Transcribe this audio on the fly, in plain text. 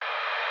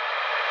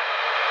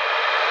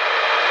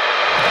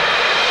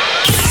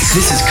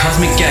This is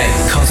Cosmic Gate.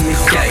 Cosmic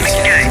Gate.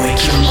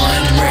 Wake Your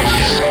Mind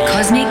Radio.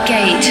 Cosmic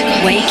Gate.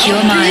 Wake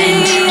Your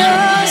Mind.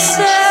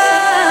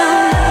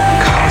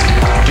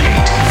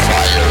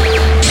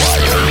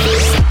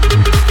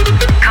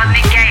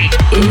 Cosmic Gate.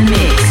 In the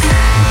mix.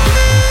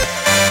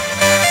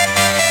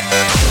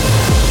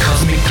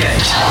 Cosmic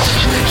Gate.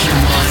 Wake Your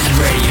Mind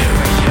Radio.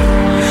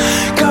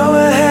 Go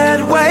ahead,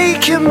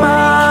 wake your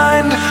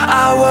mind.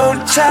 I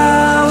won't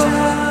tell.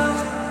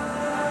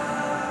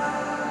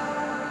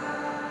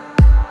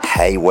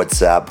 Hey,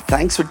 what's up?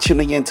 Thanks for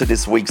tuning in to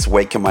this week's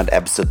Wake Your Mind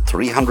episode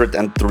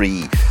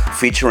 303,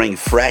 featuring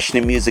fresh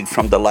new music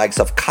from the likes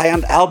of Kai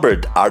and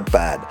Albert,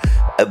 Artbad,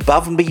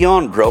 Above and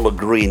Beyond, Rolo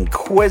Green,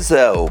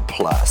 Quizzo,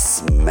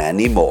 plus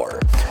many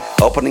more.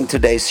 Opening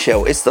today's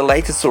show is the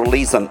latest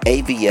release on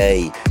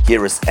AVA.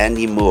 Here is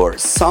Andy Moore,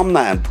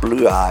 Somna and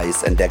Blue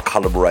Eyes, and their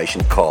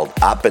collaboration called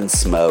Up in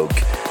Smoke.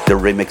 The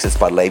remix is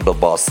by label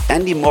boss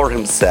Andy Moore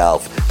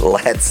himself.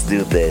 Let's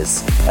do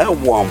this. A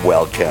warm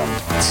welcome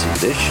to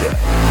the show.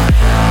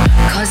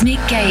 Cosmic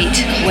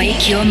Gate.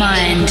 Wake Your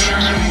Mind.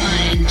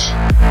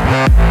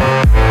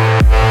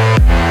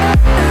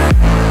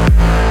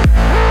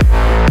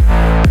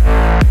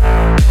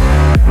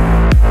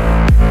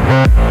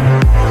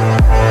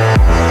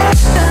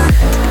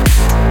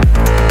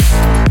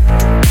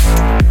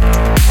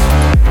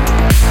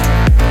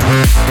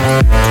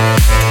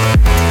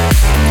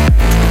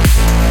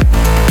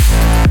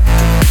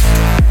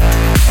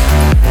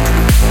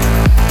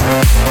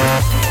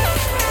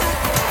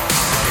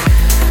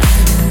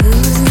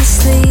 Losing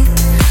sleep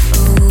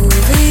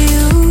over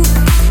you.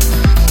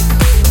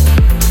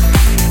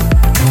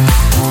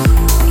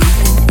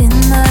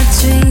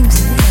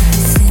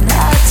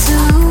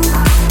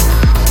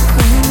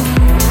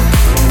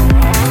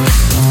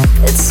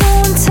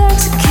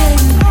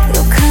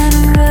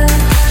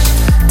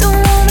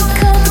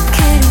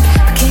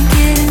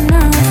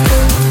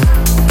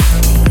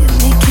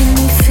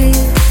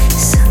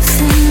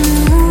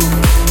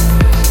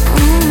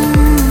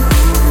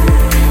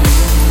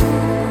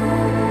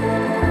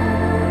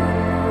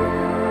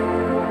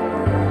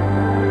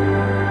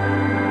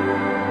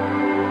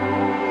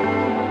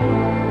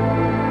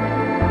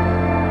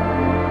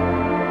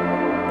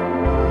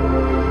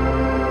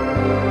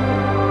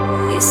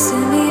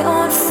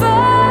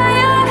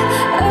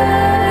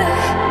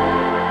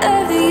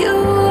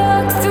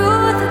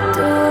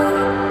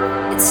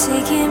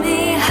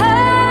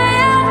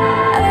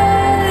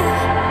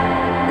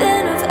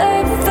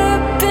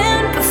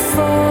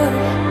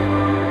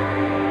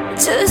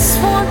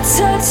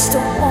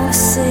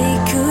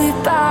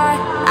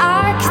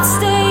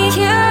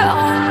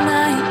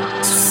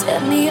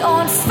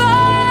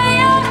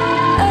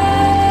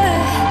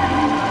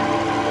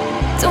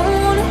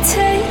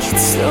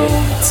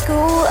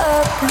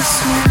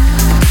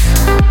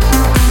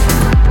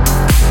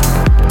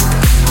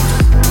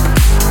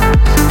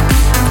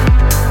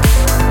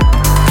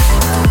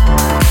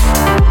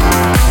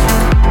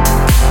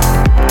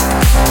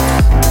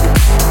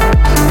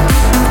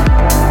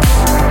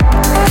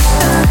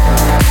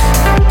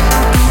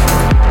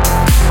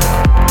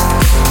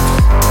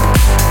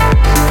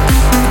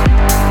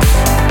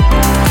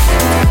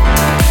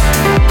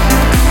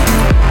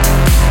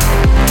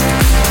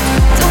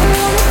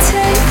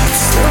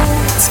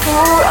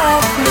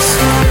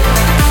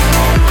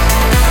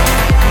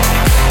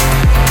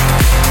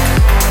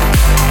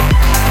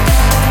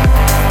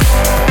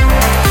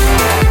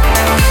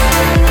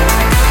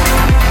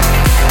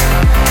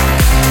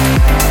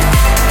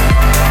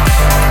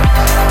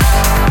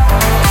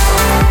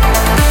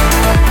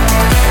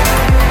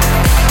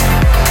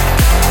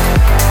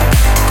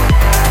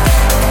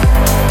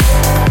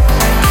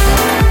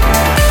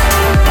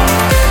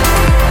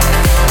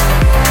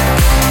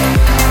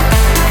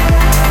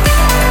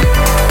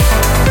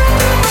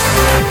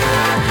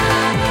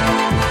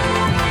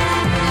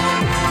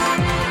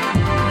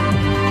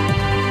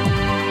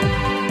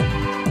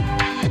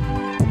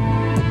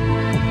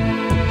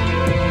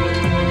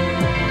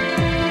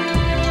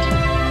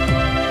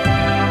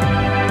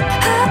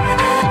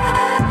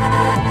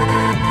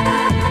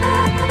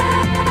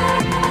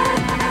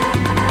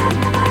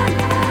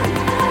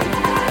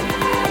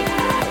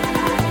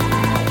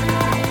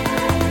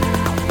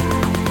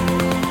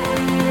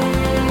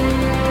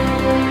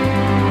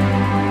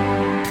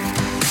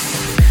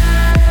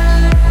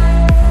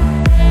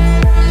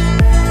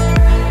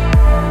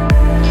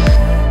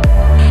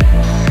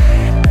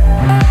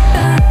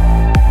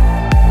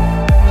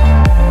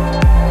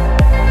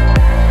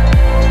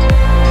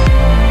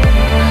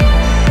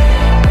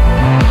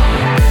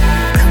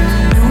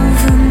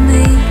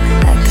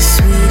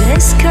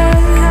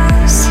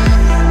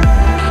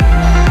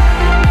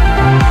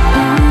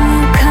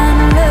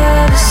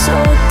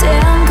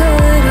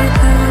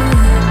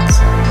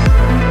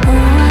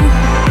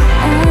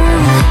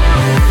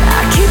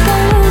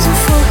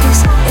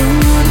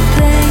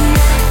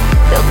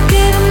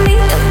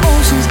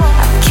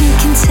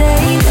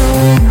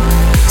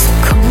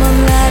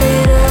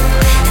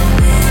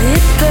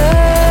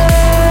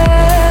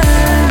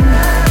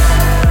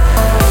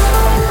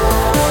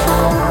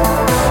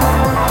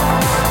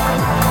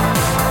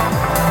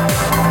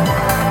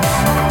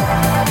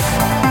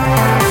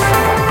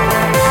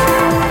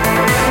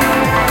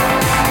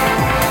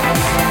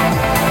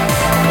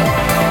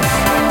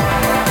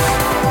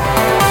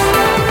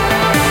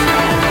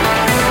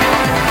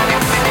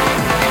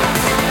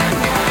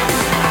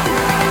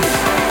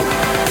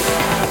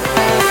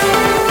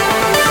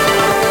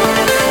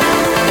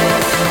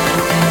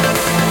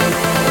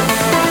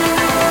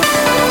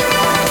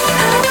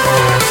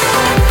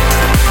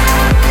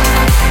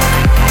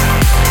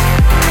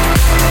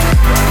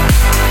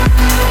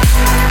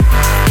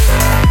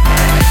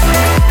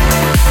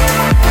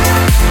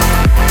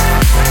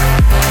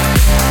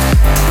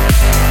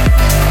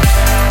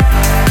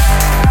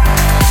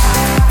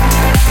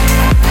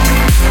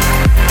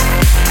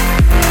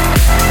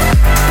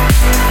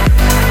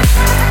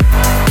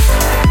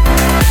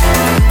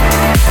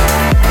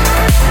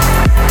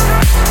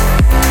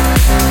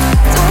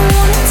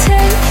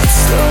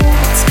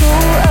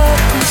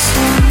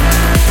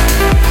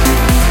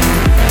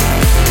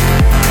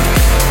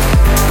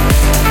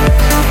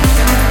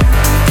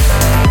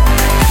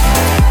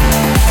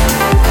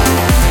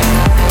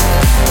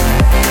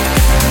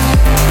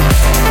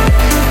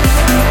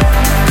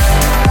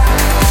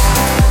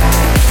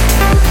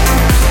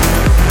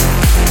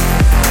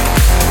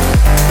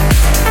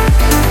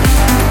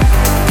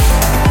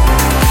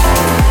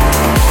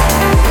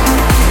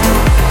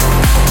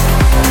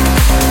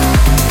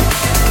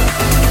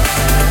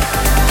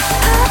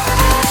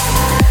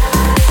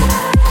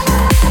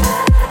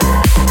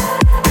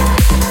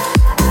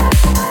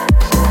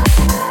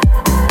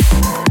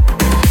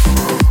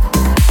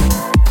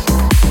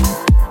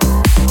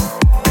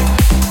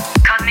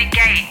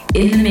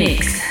 in the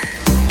mix.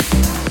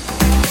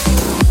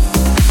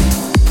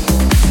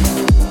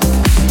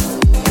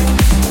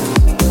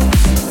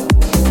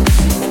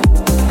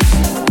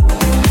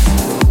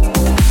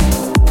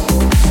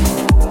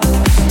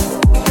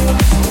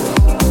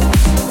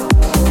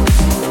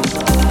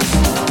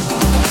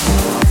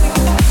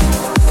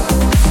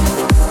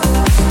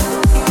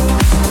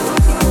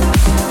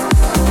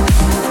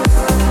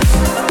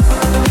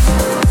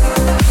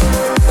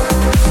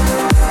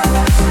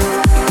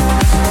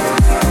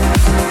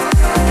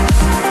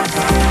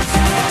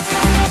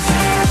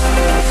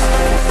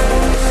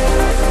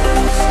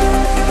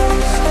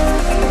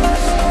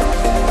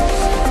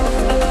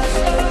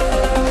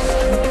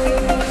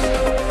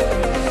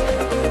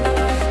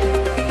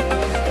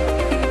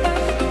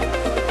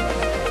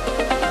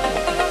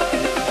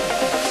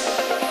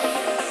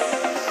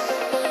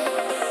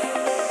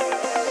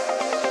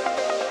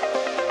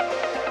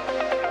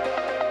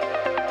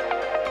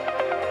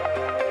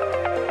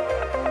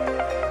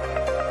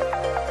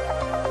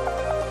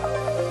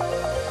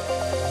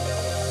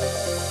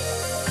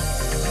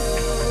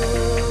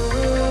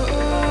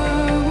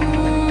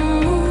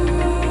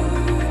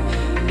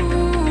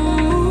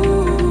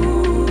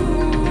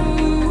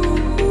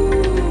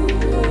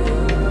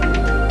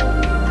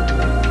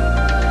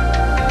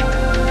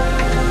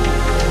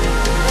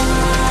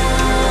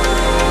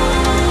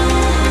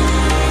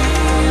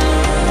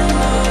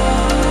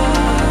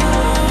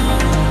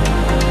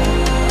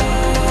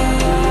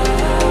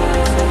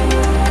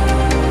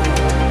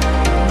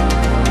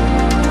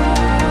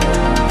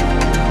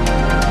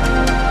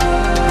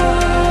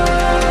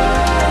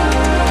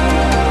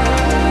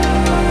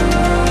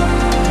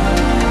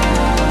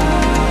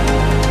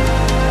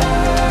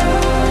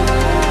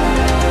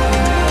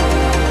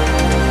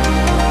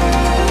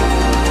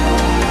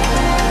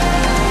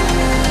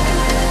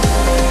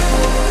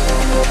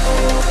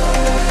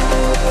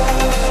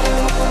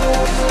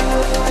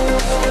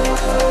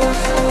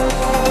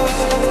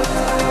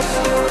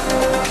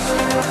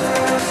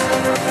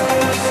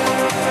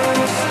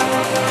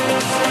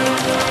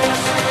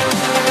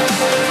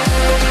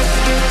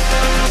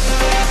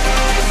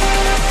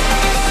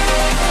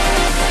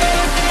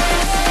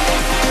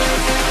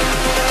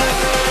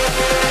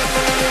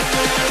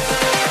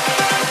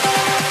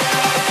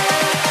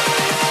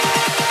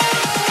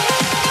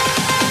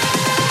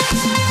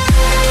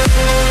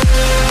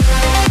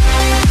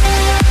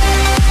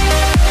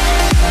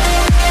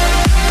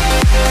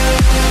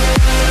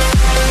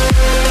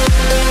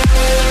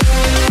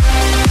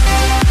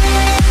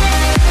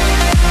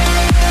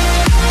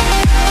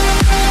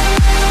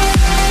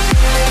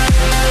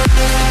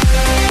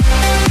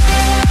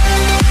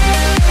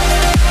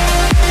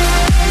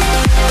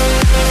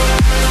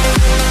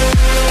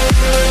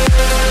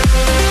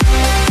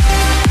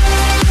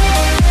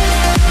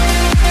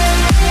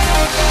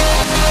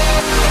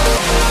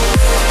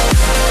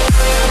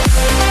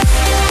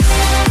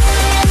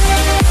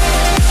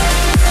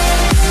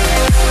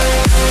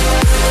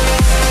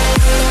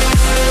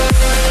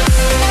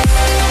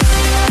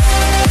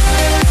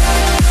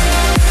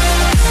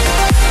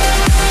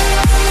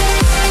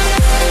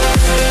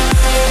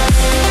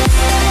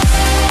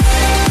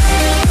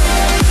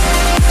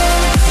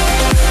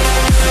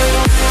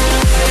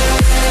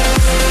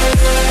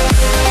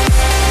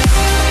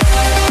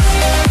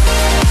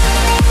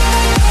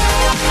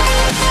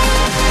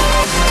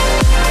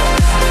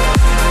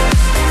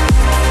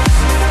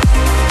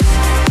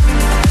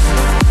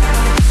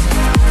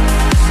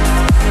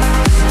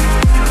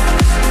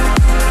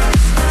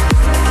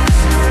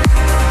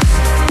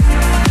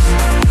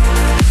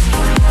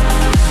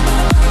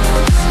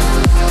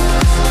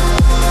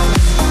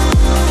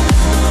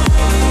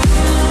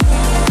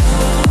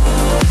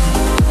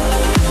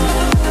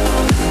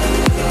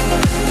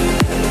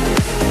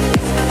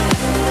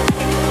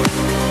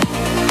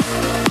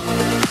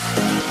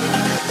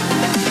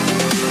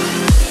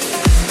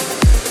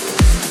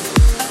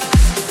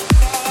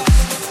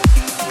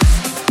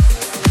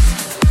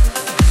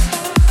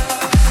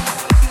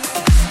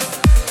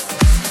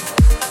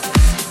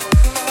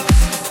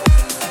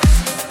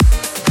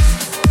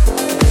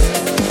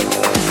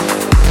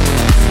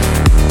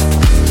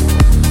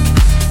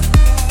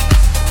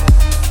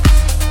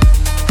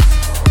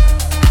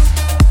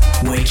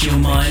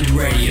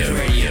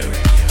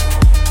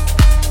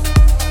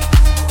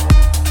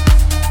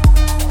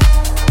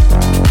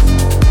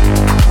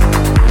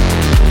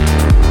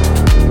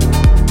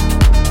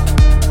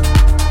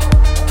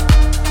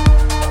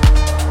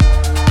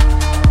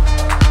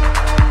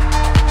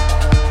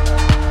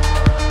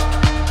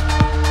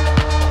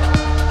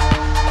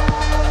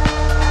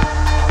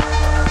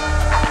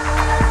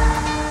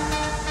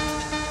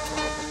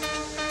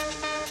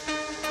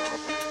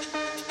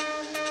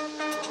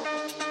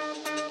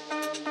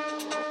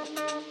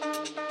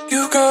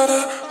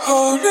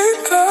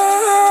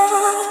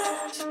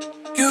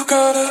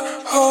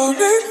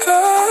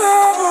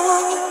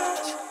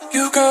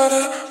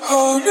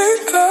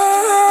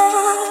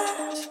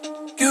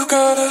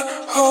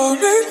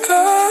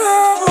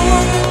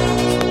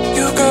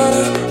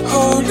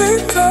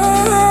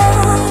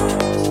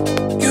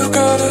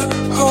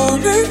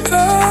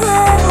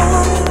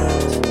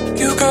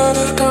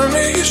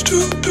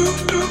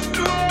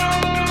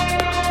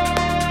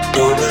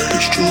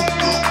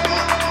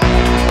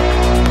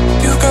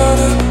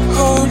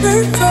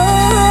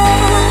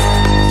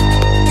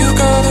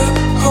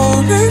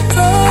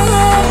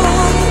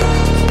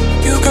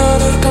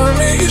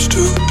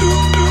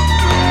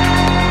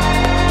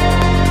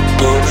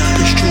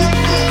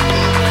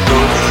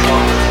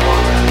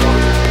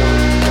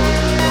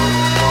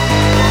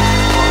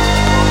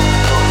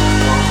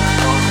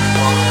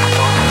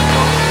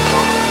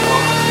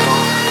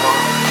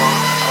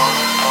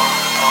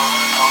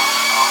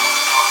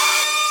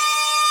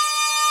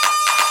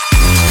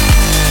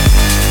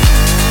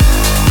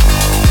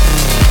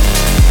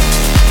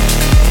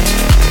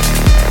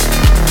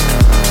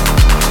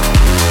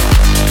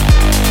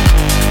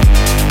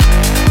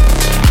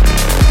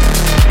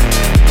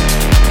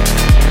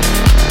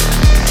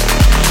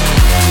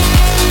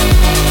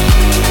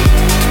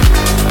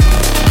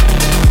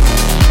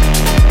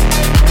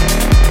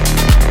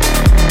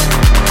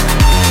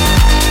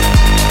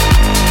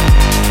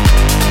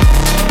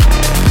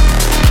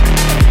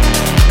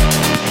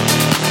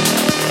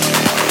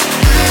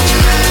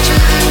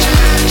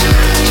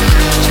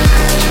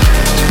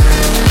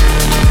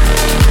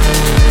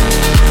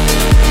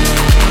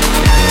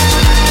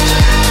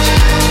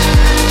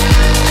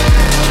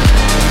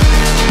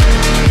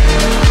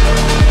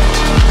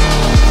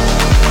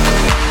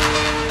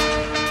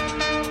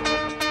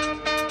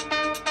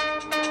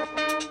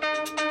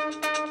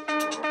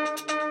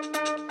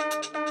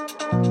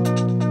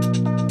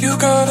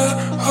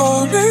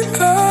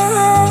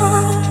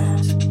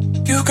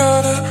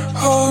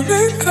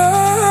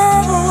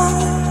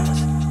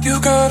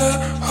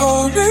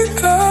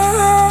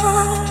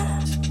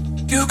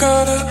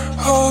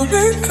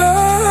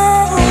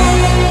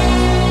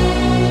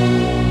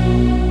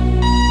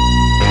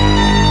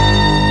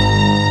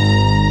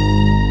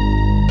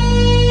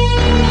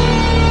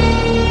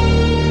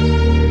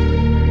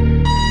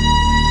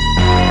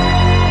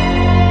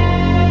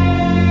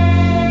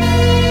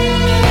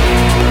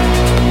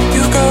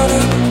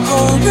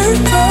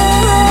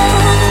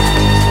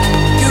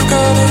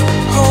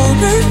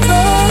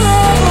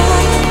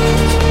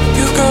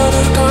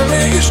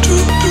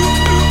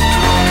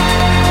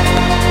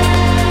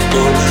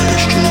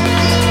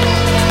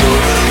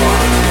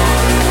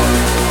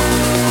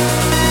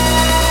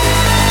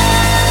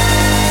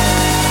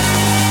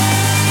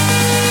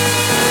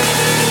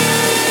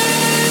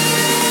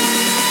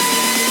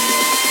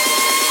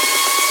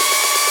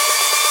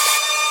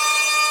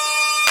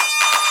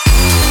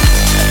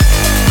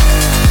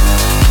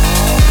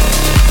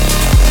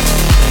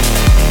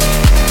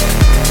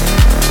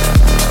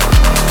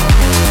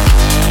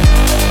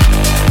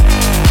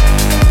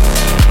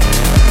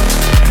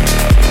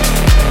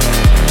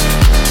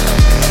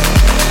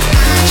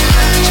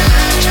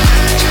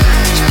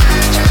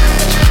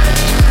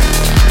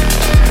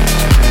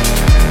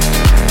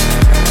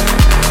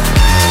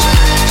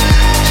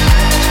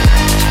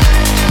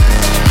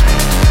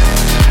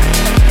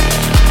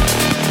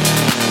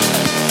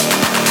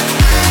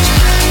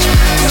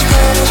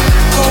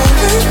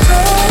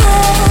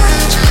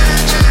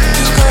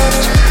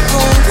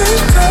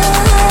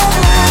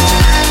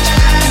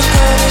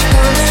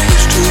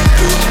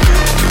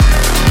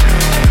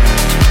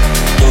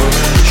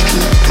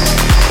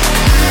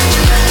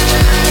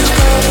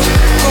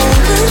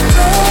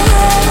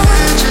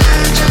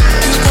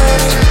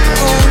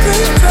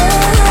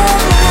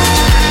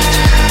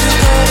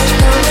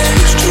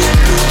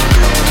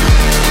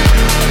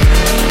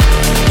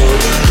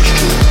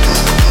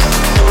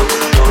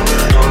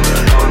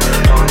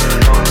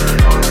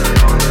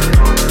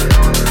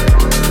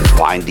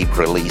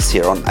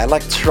 Here on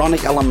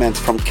electronic elements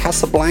from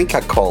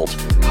Casablanca called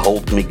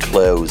Hold Me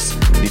Close.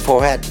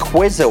 Before we had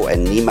Quizzo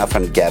and Nima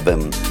van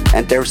Gavin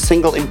and their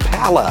single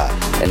Impala.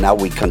 And now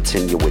we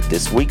continue with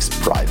this week's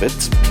private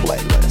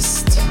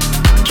playlist.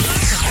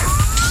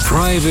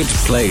 Private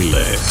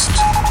playlist.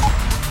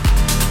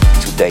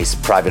 Today's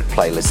private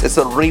playlist is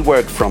a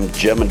rework from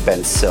German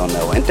band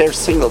Sono and their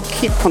single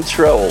Keep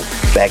Control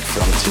back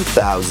from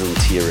 2000.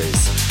 Here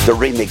is the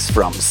remix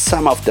from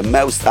some of the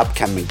most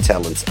upcoming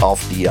talents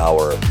of the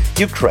hour,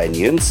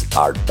 Ukrainians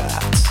Art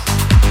Bad.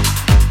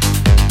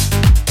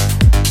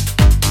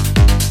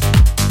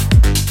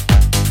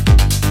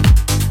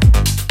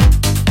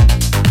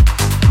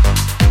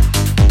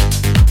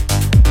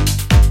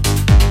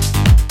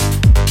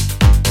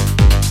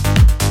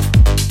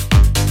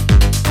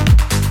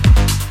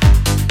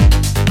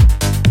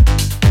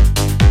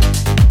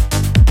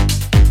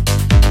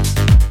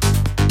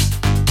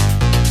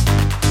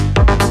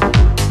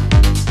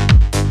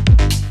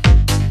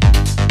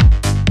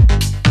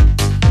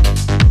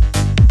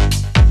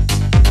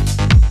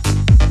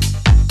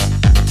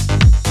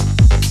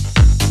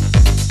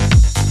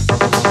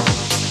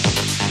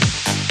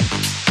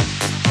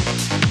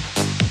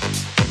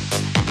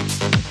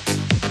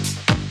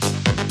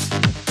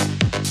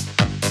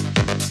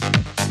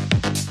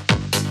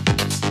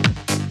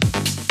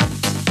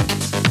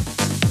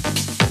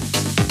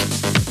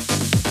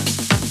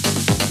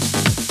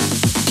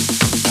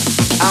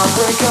 I'll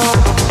break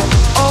up.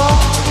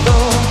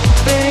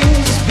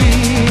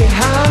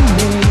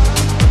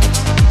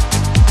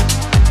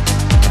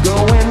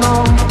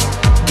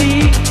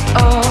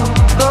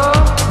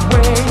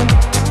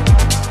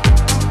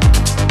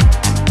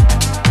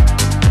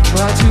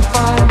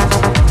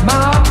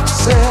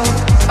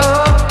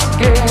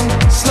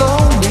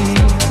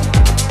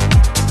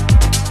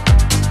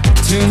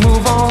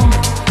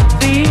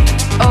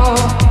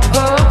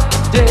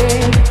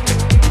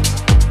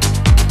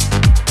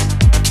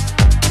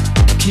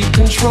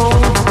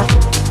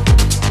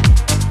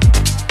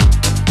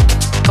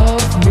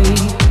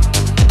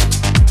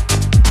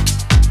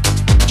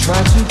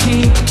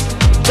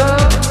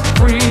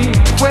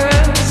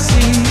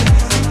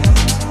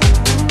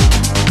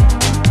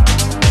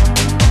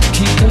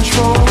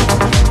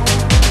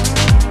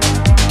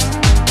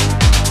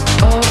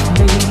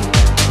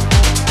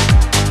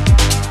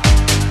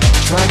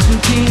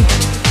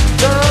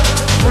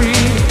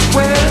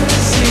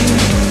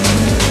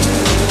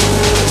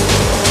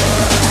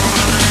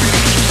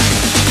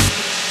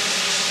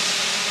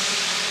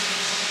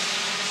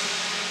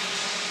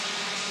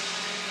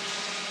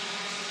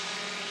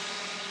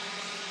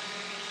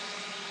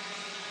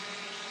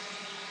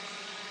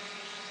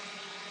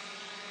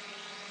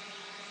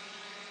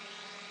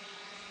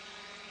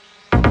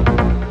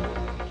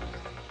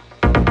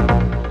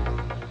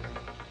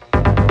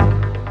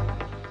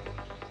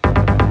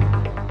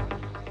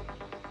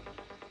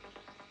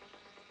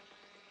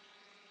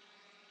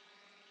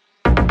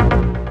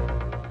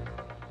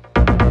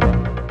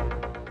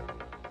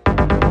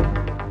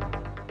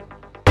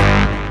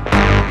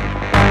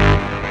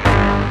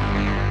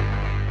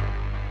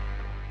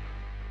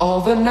 All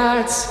the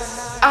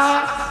nights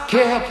I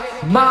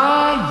kept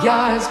my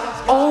eyes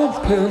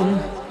open.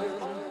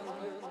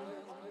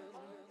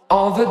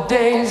 All the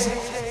days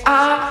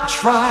I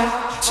tried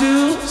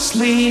to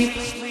sleep.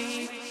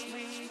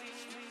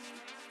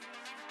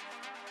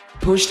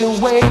 Pushed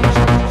away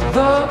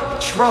the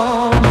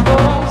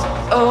troubles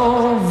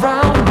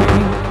around me.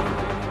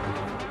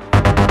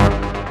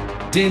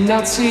 Did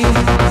not see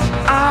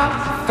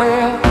I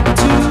fell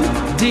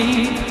too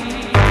deep.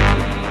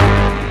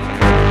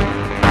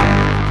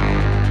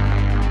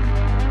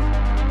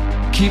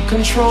 Keep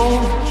control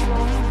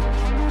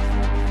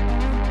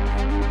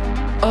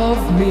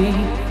of me.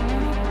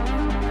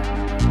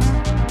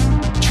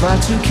 Try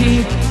to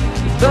keep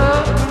the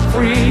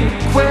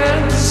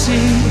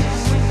frequency.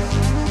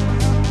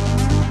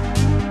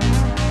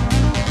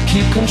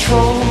 Keep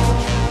control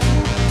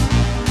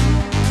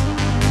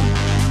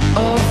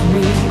of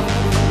me.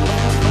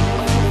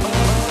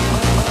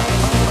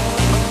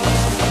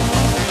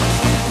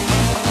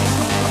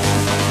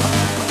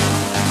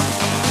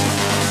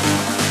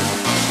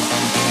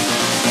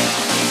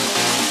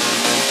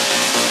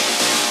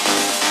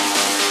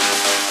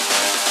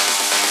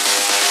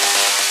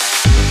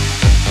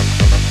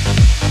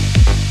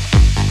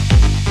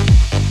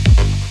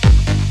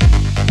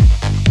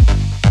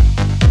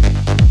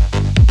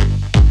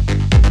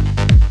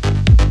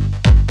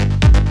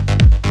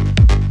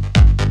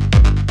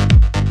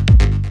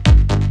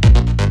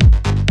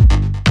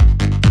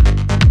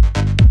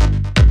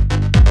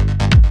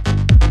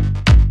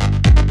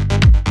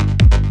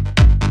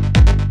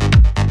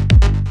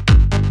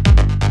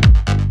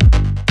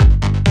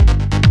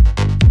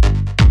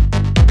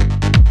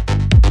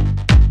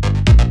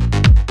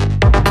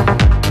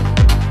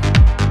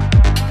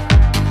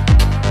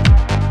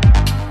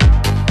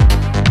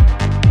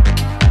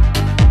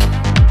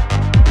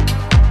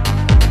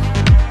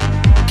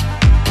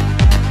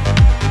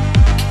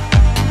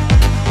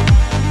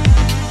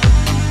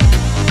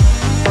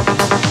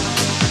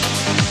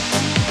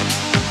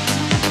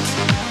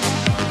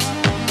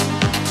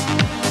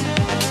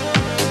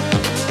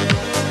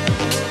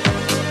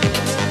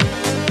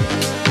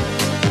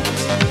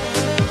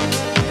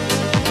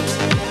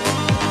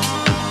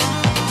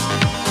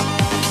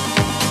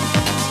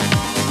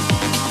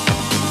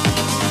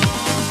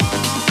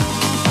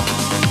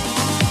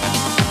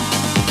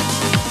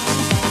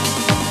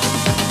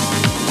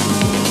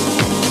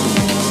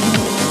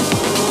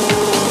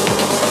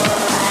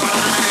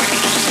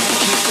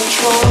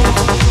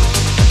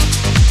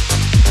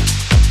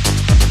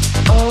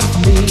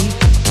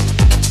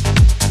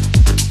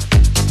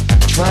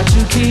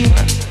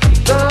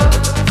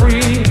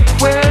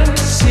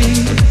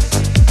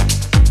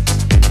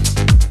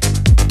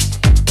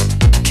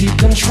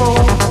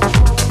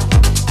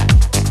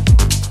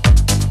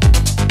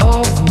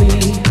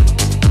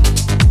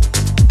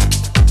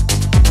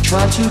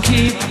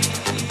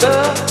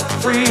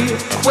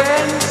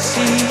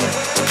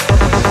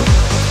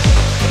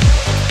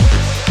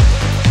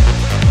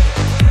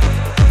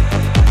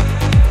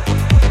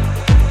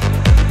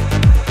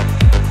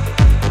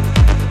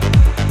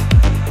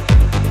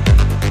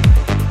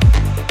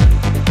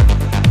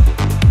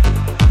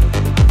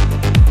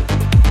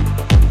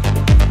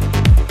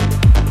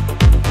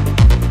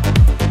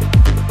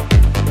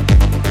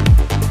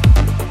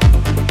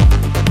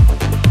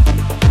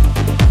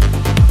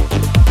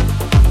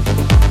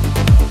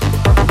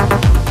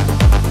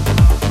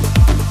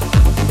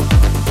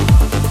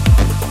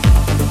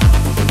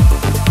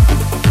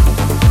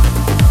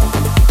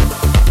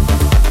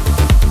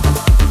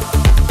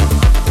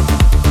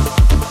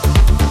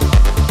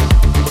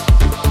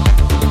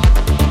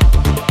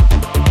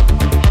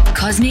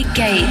 Cosmic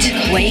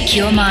Gate, wake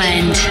your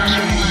mind.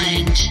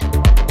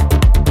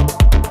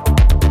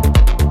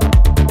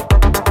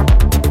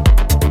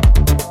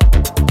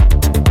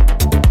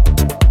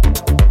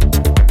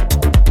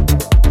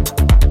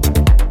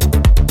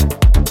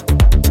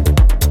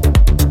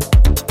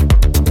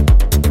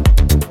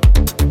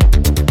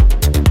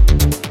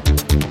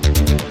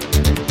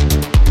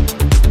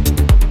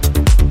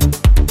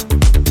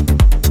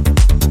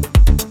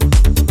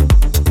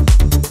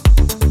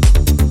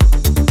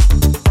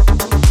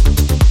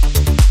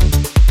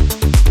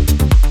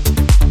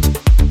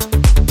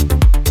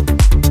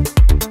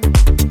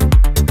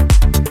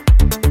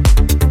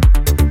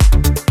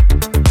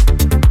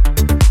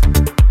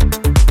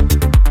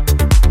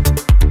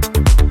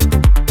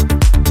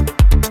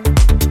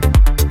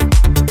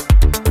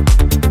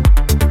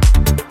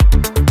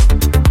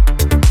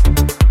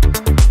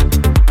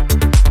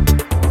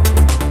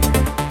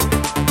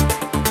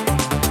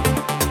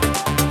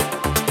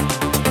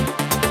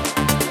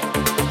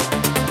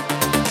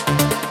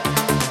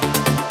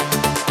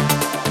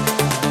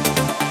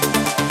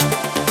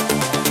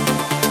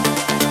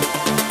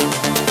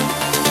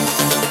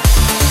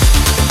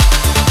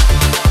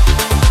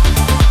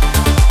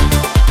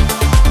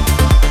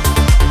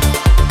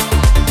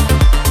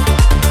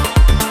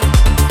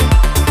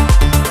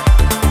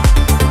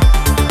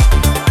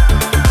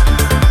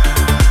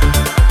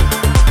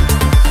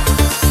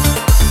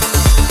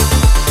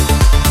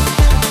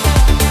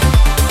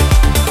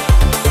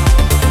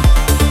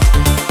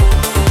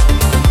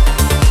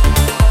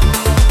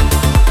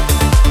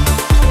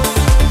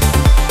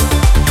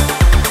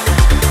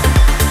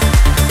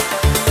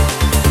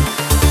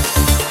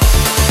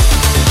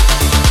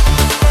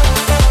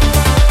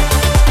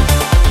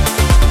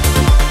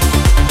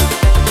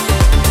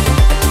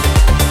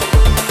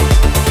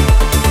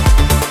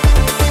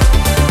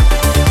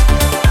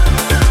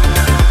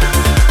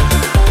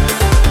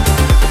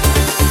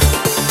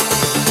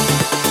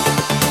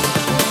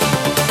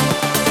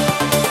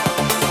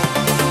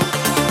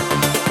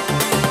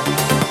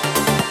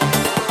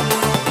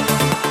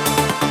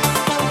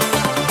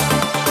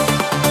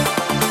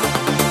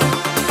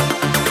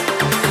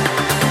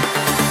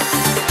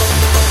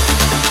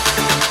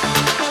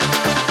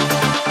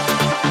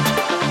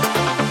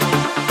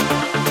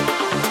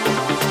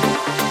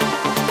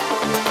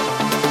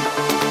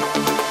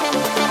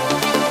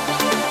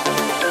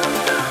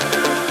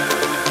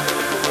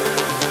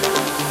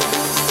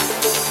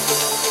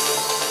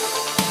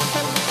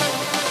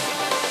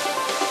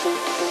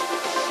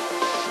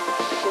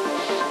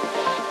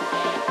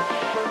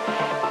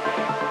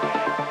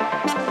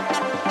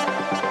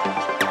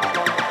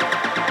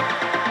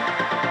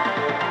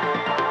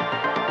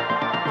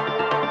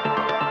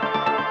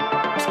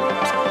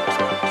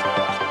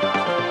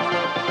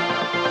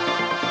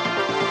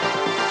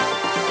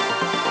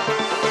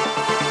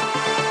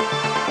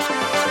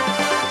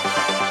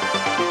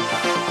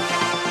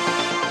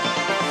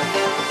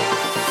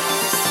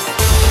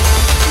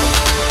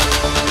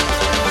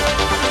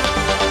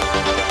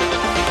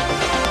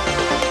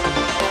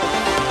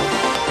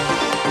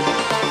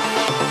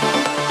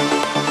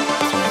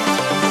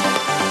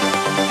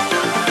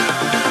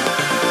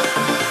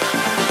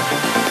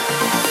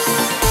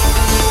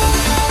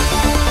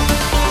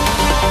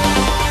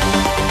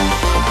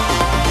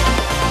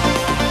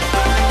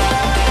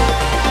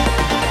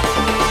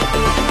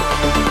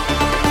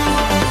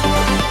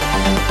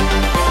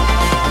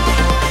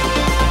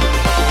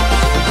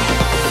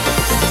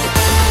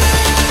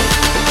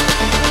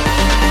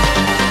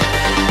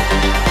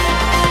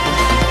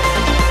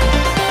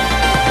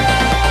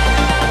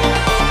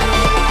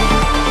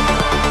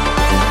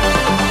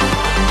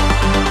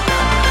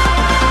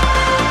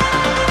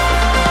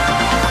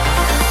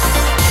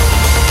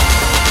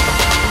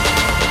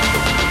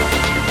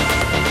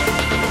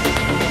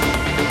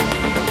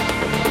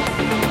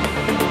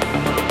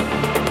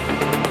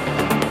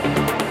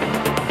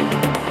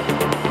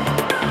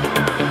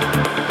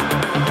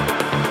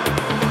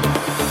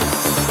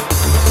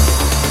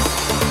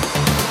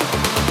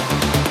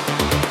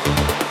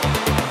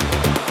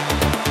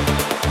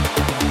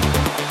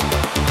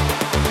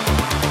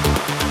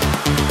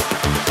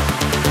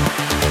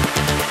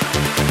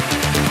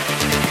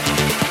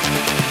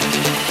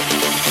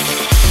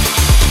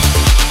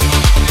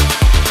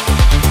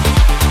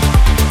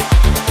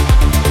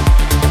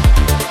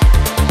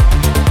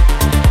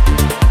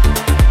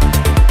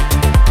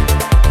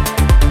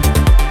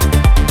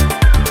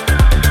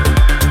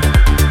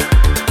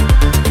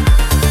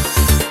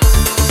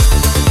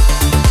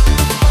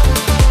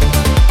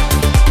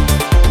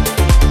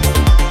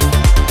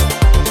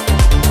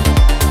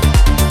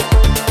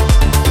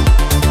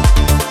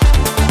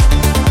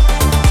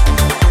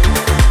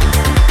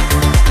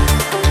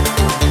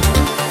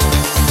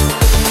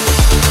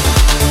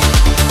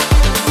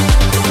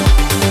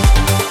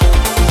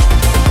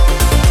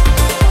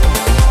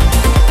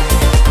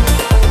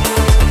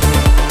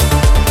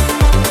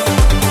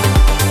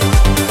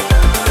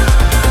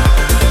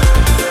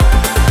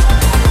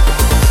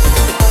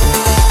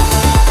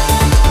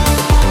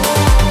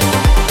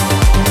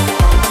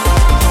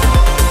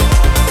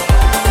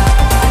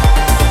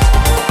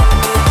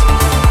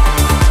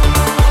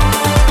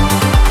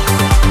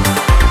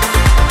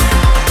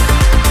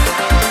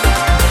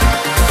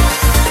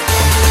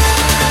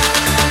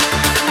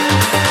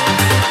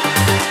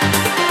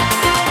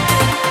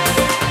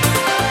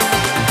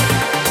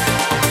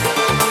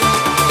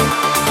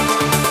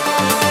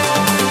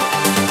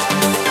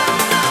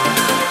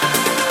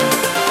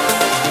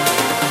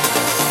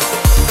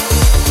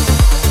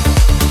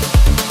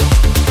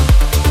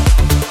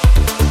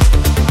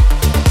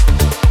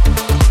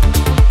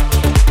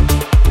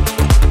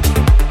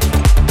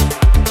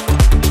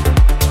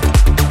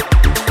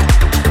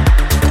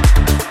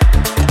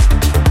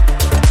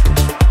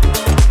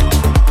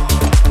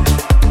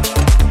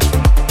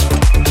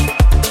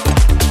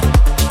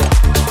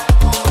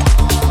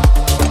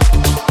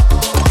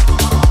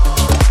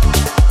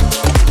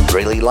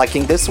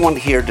 liking this one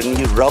here, the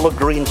new Rollo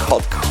Green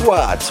called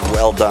Quad.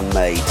 Well done,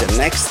 mate. And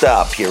next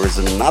up, here is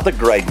another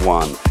great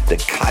one,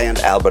 the Kai and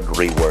Albert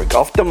rework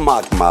of the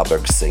Mark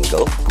Marburg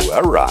single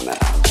Guarana.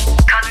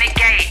 Cosmic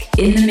Gate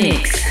in the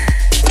mix.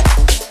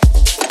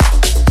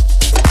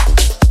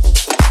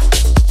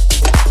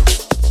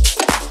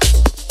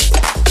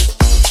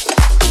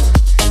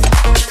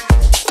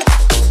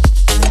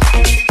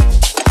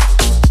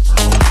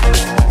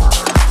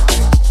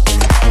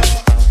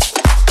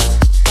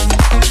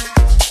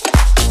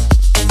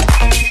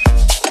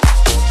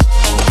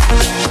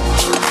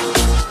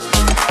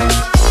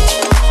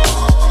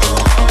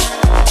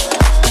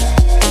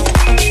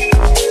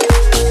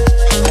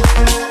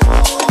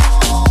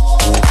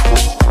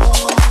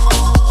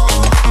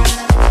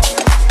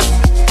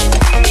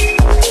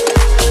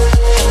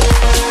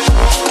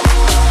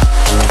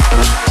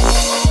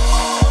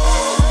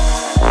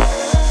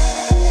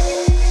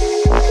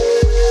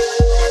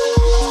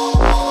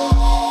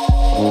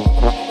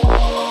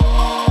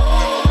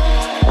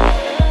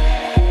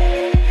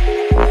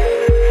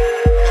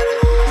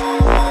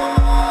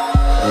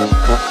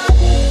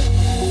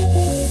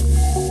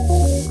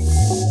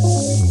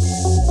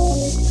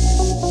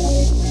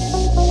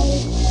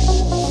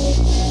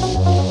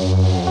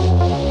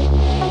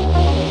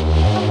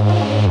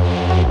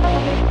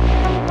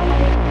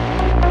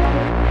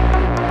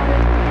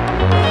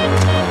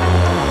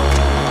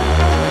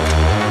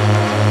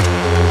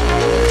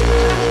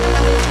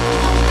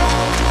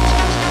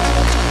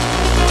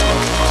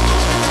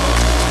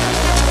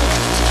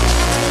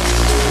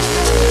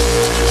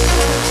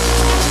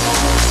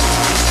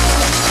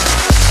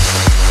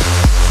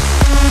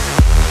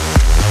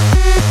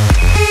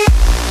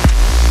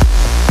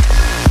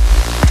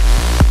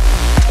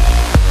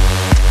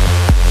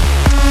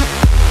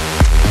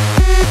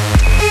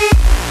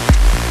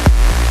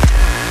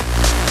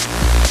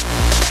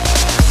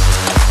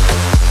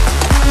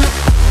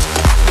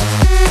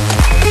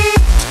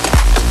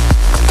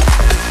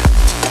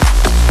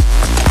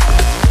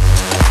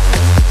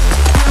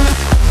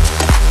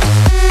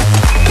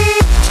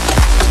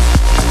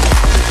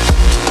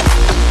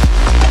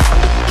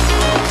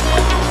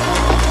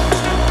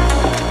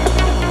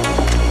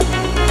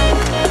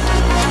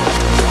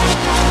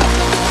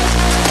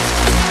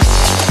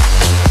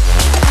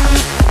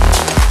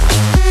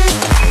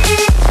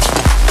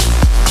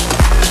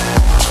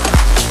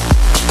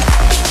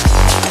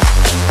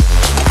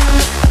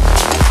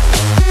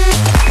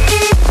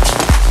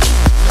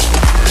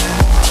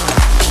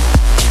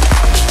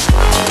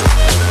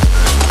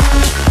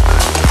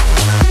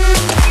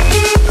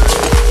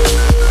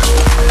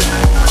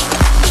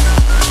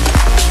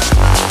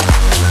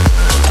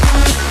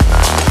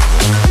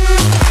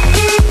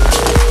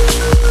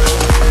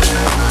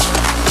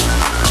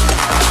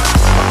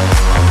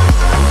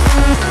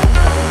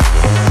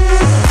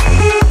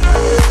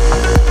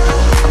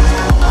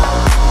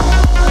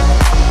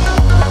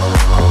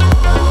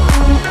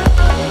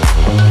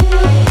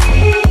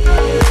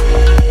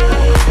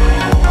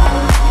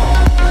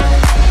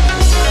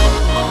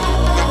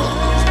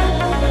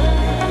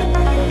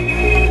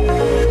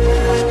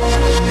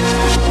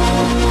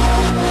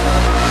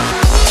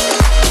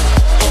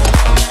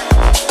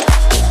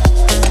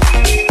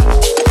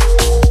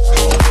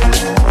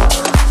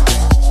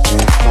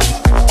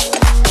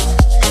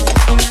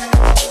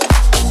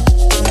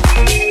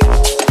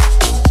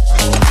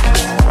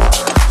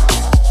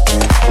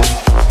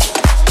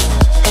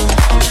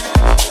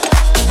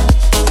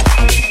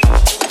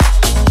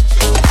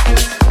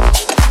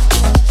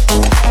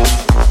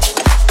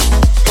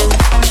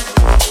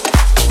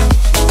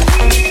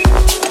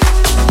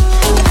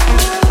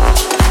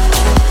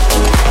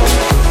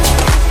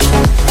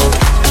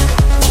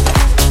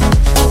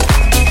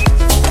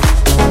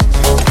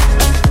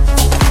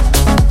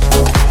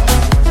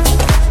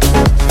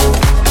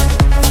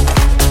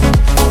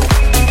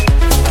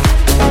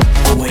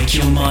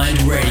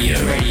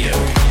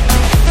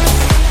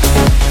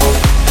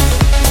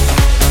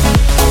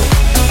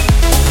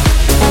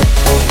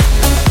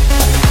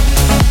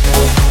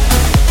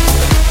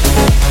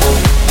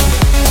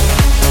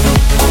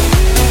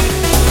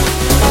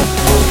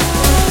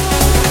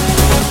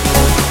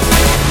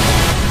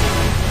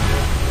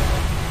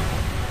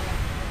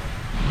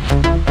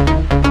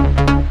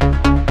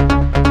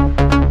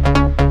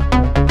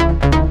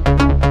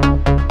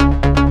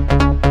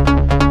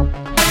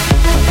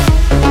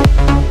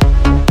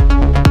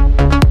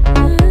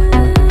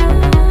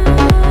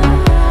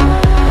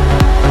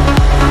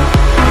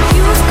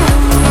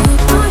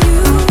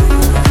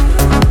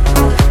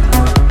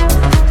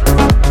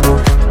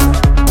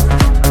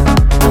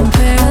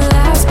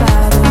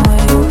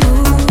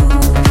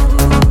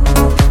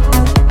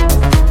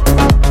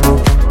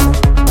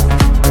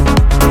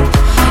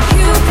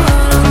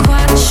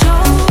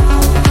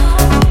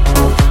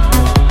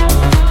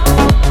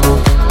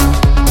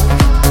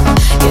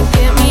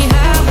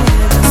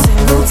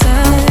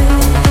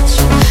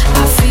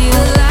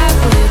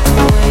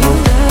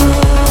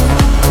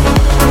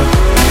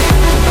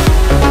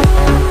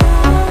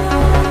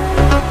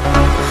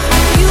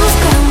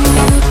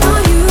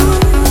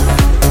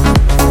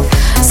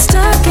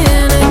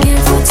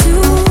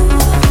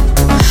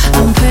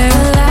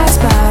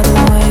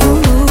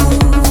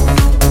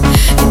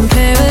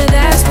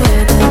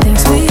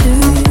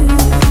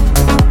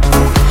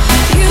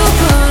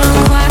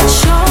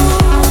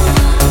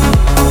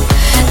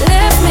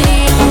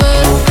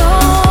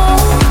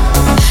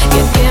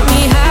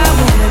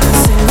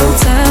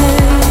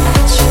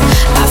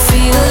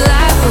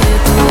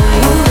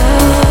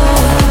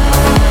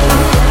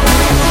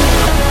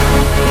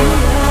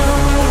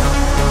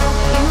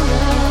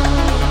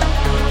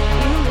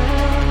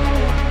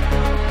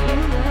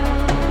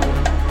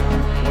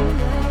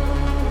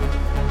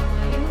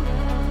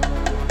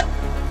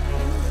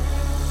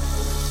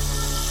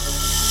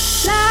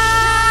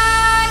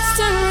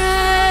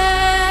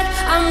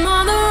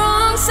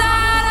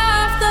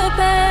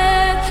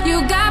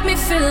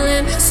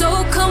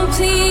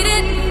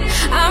 completed.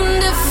 I'm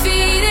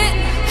defeated.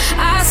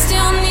 I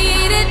still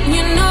need it.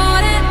 You know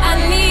that I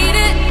need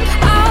it.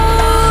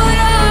 Out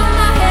of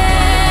my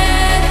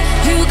head,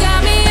 you got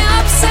me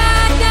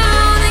upside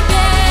down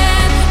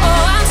again.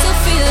 Oh, I'm still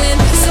feeling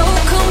so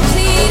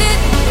completed.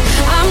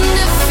 I'm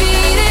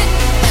defeated.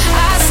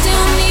 I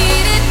still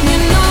need it. You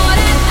know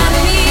that I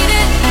need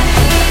it.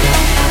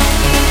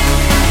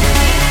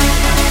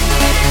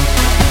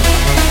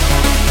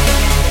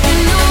 You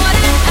know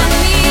that I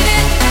need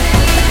it.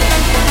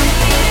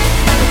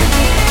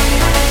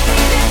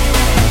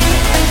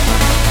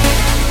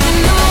 You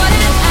know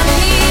that I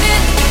need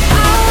it.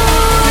 Out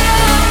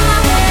of my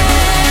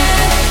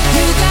head,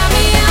 you got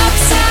me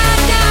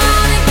upside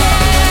down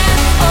again.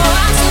 Oh,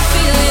 I'm still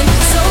feeling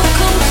so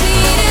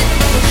completed.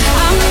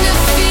 I'm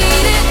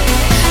defeated.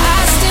 I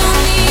still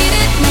need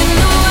it. You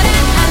know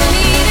that I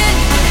need it.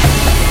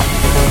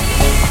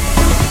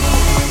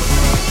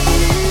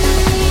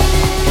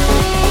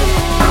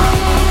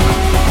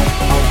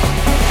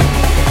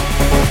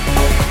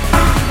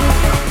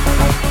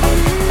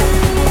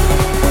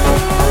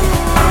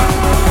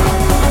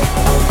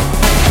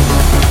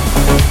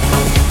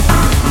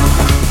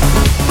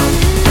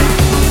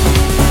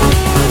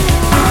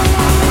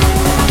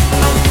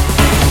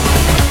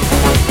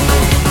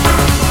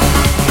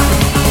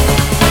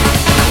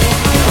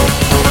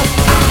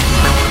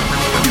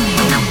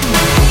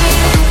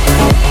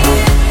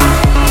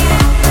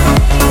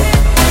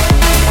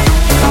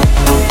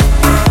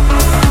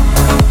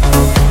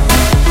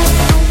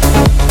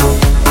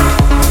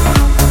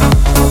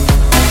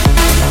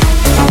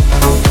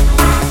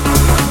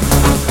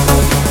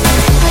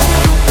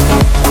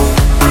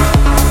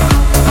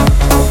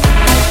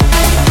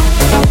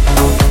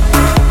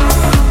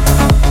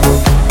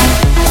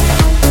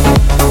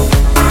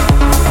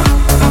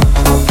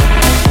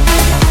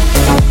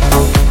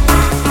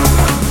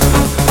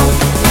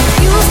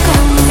 You've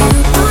got me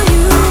up on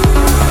you,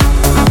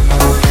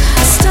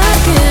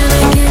 stuck in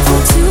a game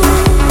for two.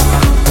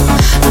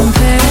 I'm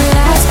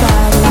paralyzed by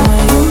the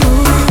way you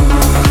move,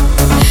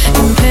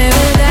 in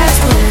paradise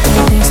with the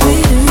things we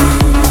do.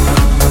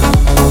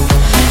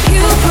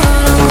 You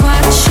put on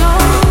quite a show,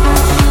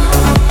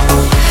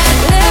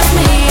 left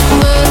me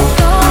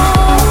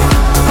underdog.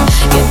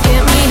 You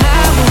get me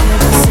high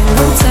with a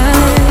single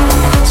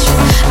touch.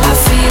 I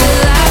feel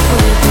alive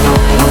with the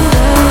way you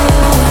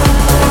love.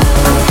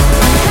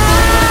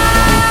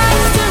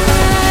 Lights turn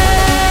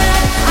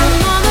red. I'm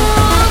on the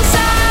wrong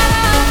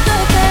side of the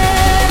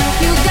bed.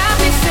 You got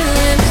me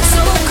feeling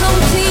so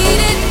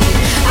completed.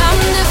 I'm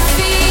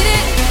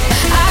defeated.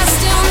 I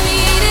still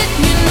need it.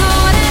 You know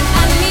that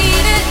I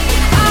need it.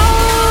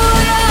 Out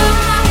of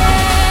my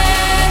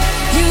head,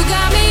 you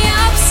got me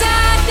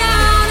upside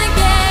down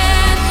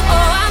again.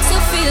 Oh, I'm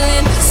still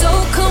feeling so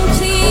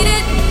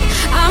completed.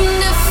 I'm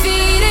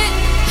defeated.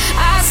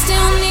 I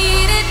still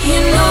need it. You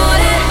know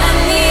that I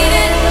need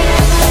it.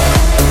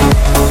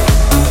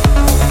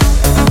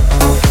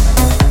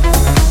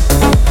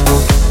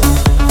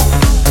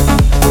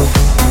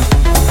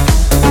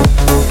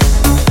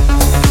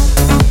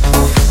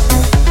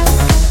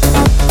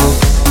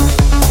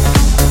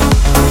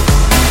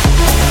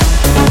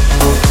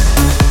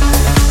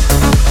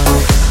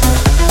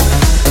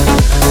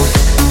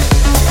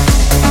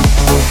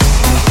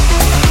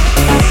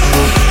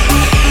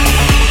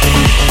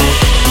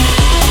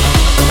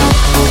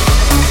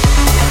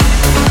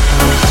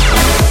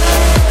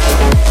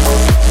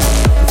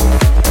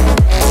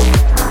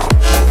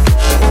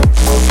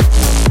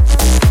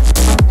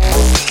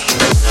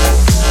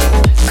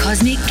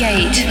 Cosmic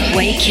Gate,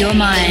 wake your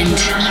mind.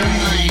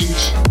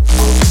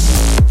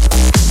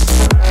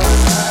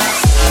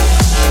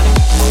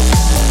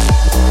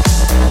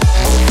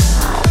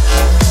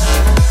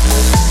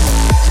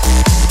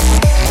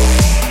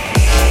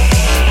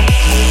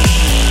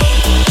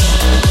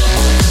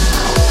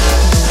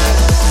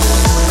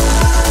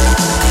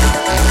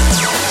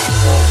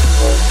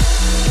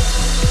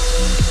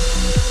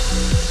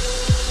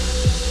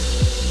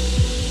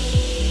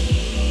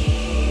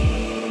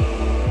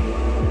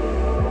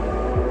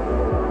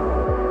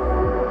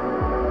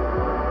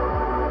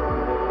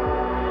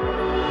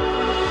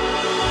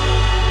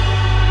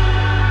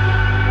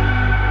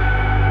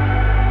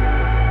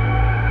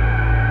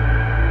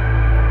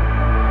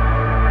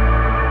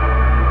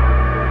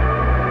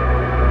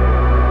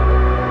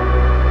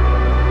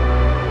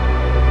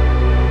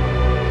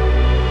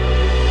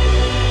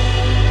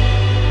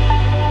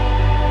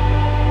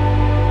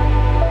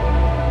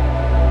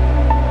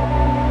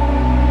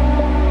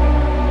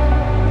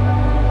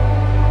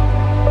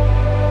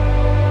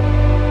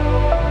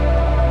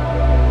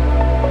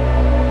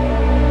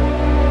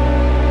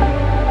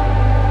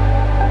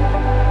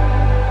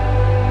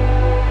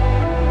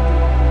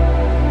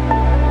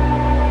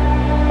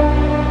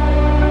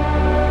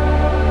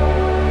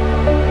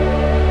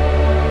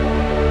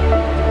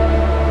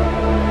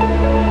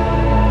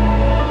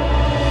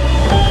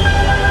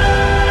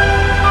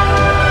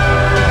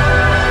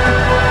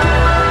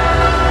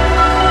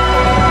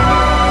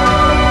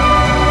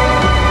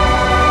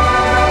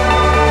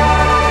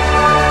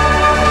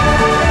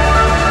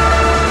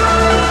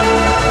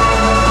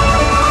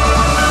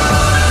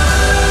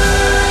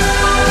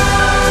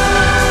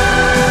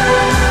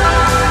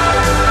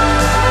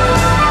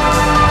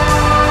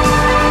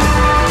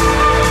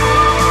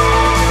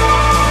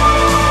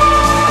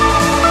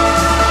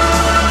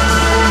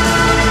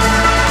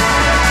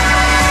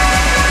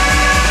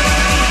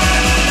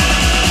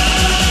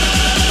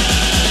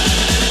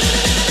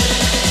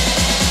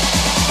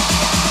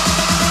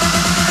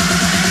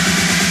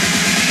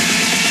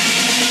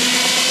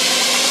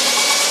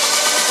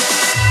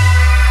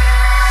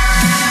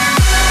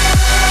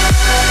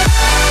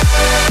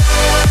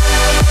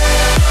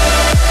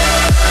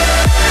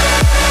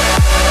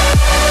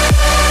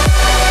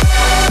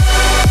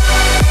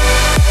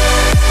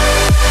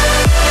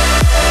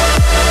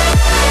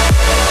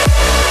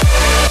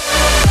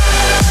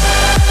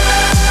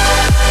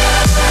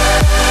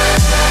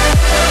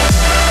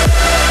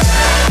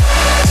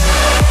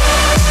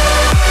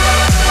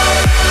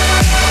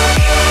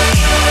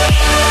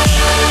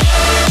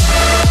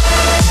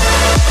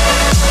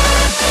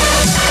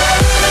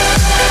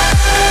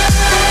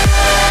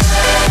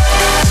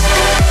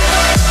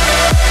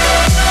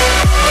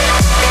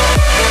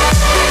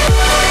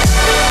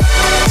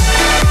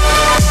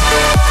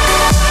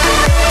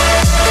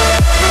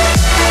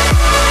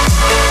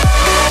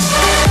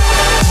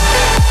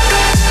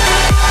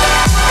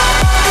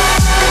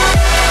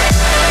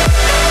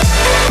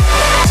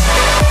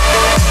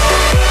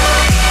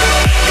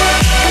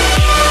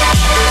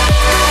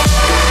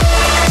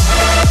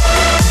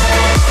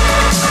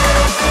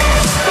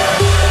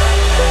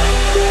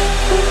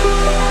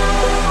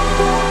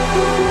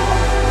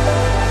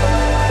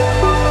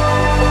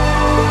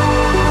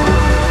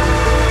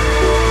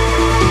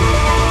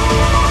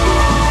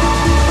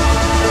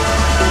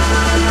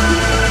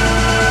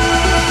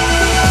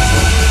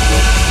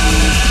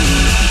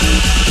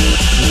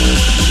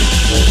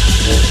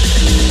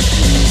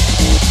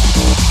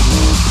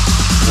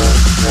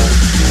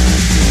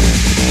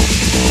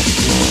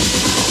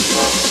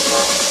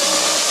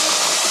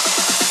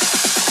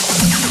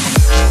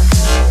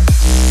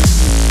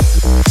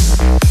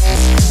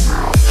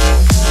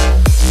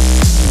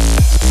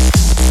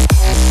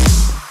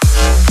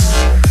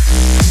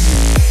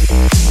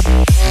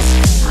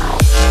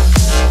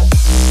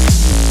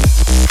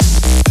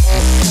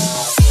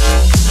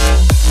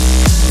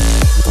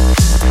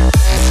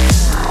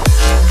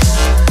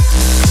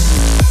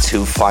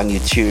 5 new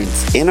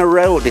tunes in a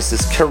row. This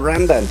is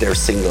Karanda and their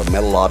single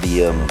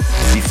Melodium.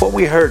 Before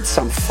we heard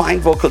some fine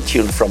vocal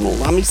tune from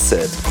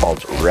Lamiset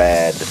called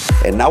Red.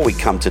 And now we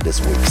come to this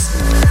week's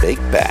Big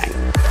Bang.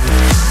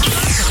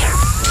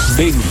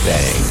 Big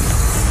Bang.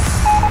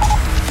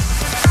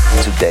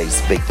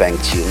 Today's Big Bang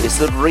tune is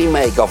a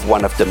remake of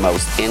one of the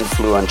most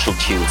influential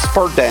tunes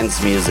for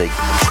dance music,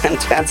 when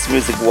dance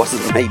music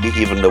wasn't maybe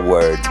even the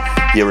word.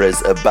 Here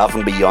is Above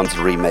and Beyond's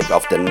remake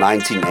of the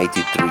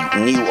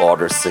 1983 New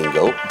Order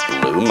single,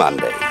 Blue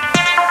Monday.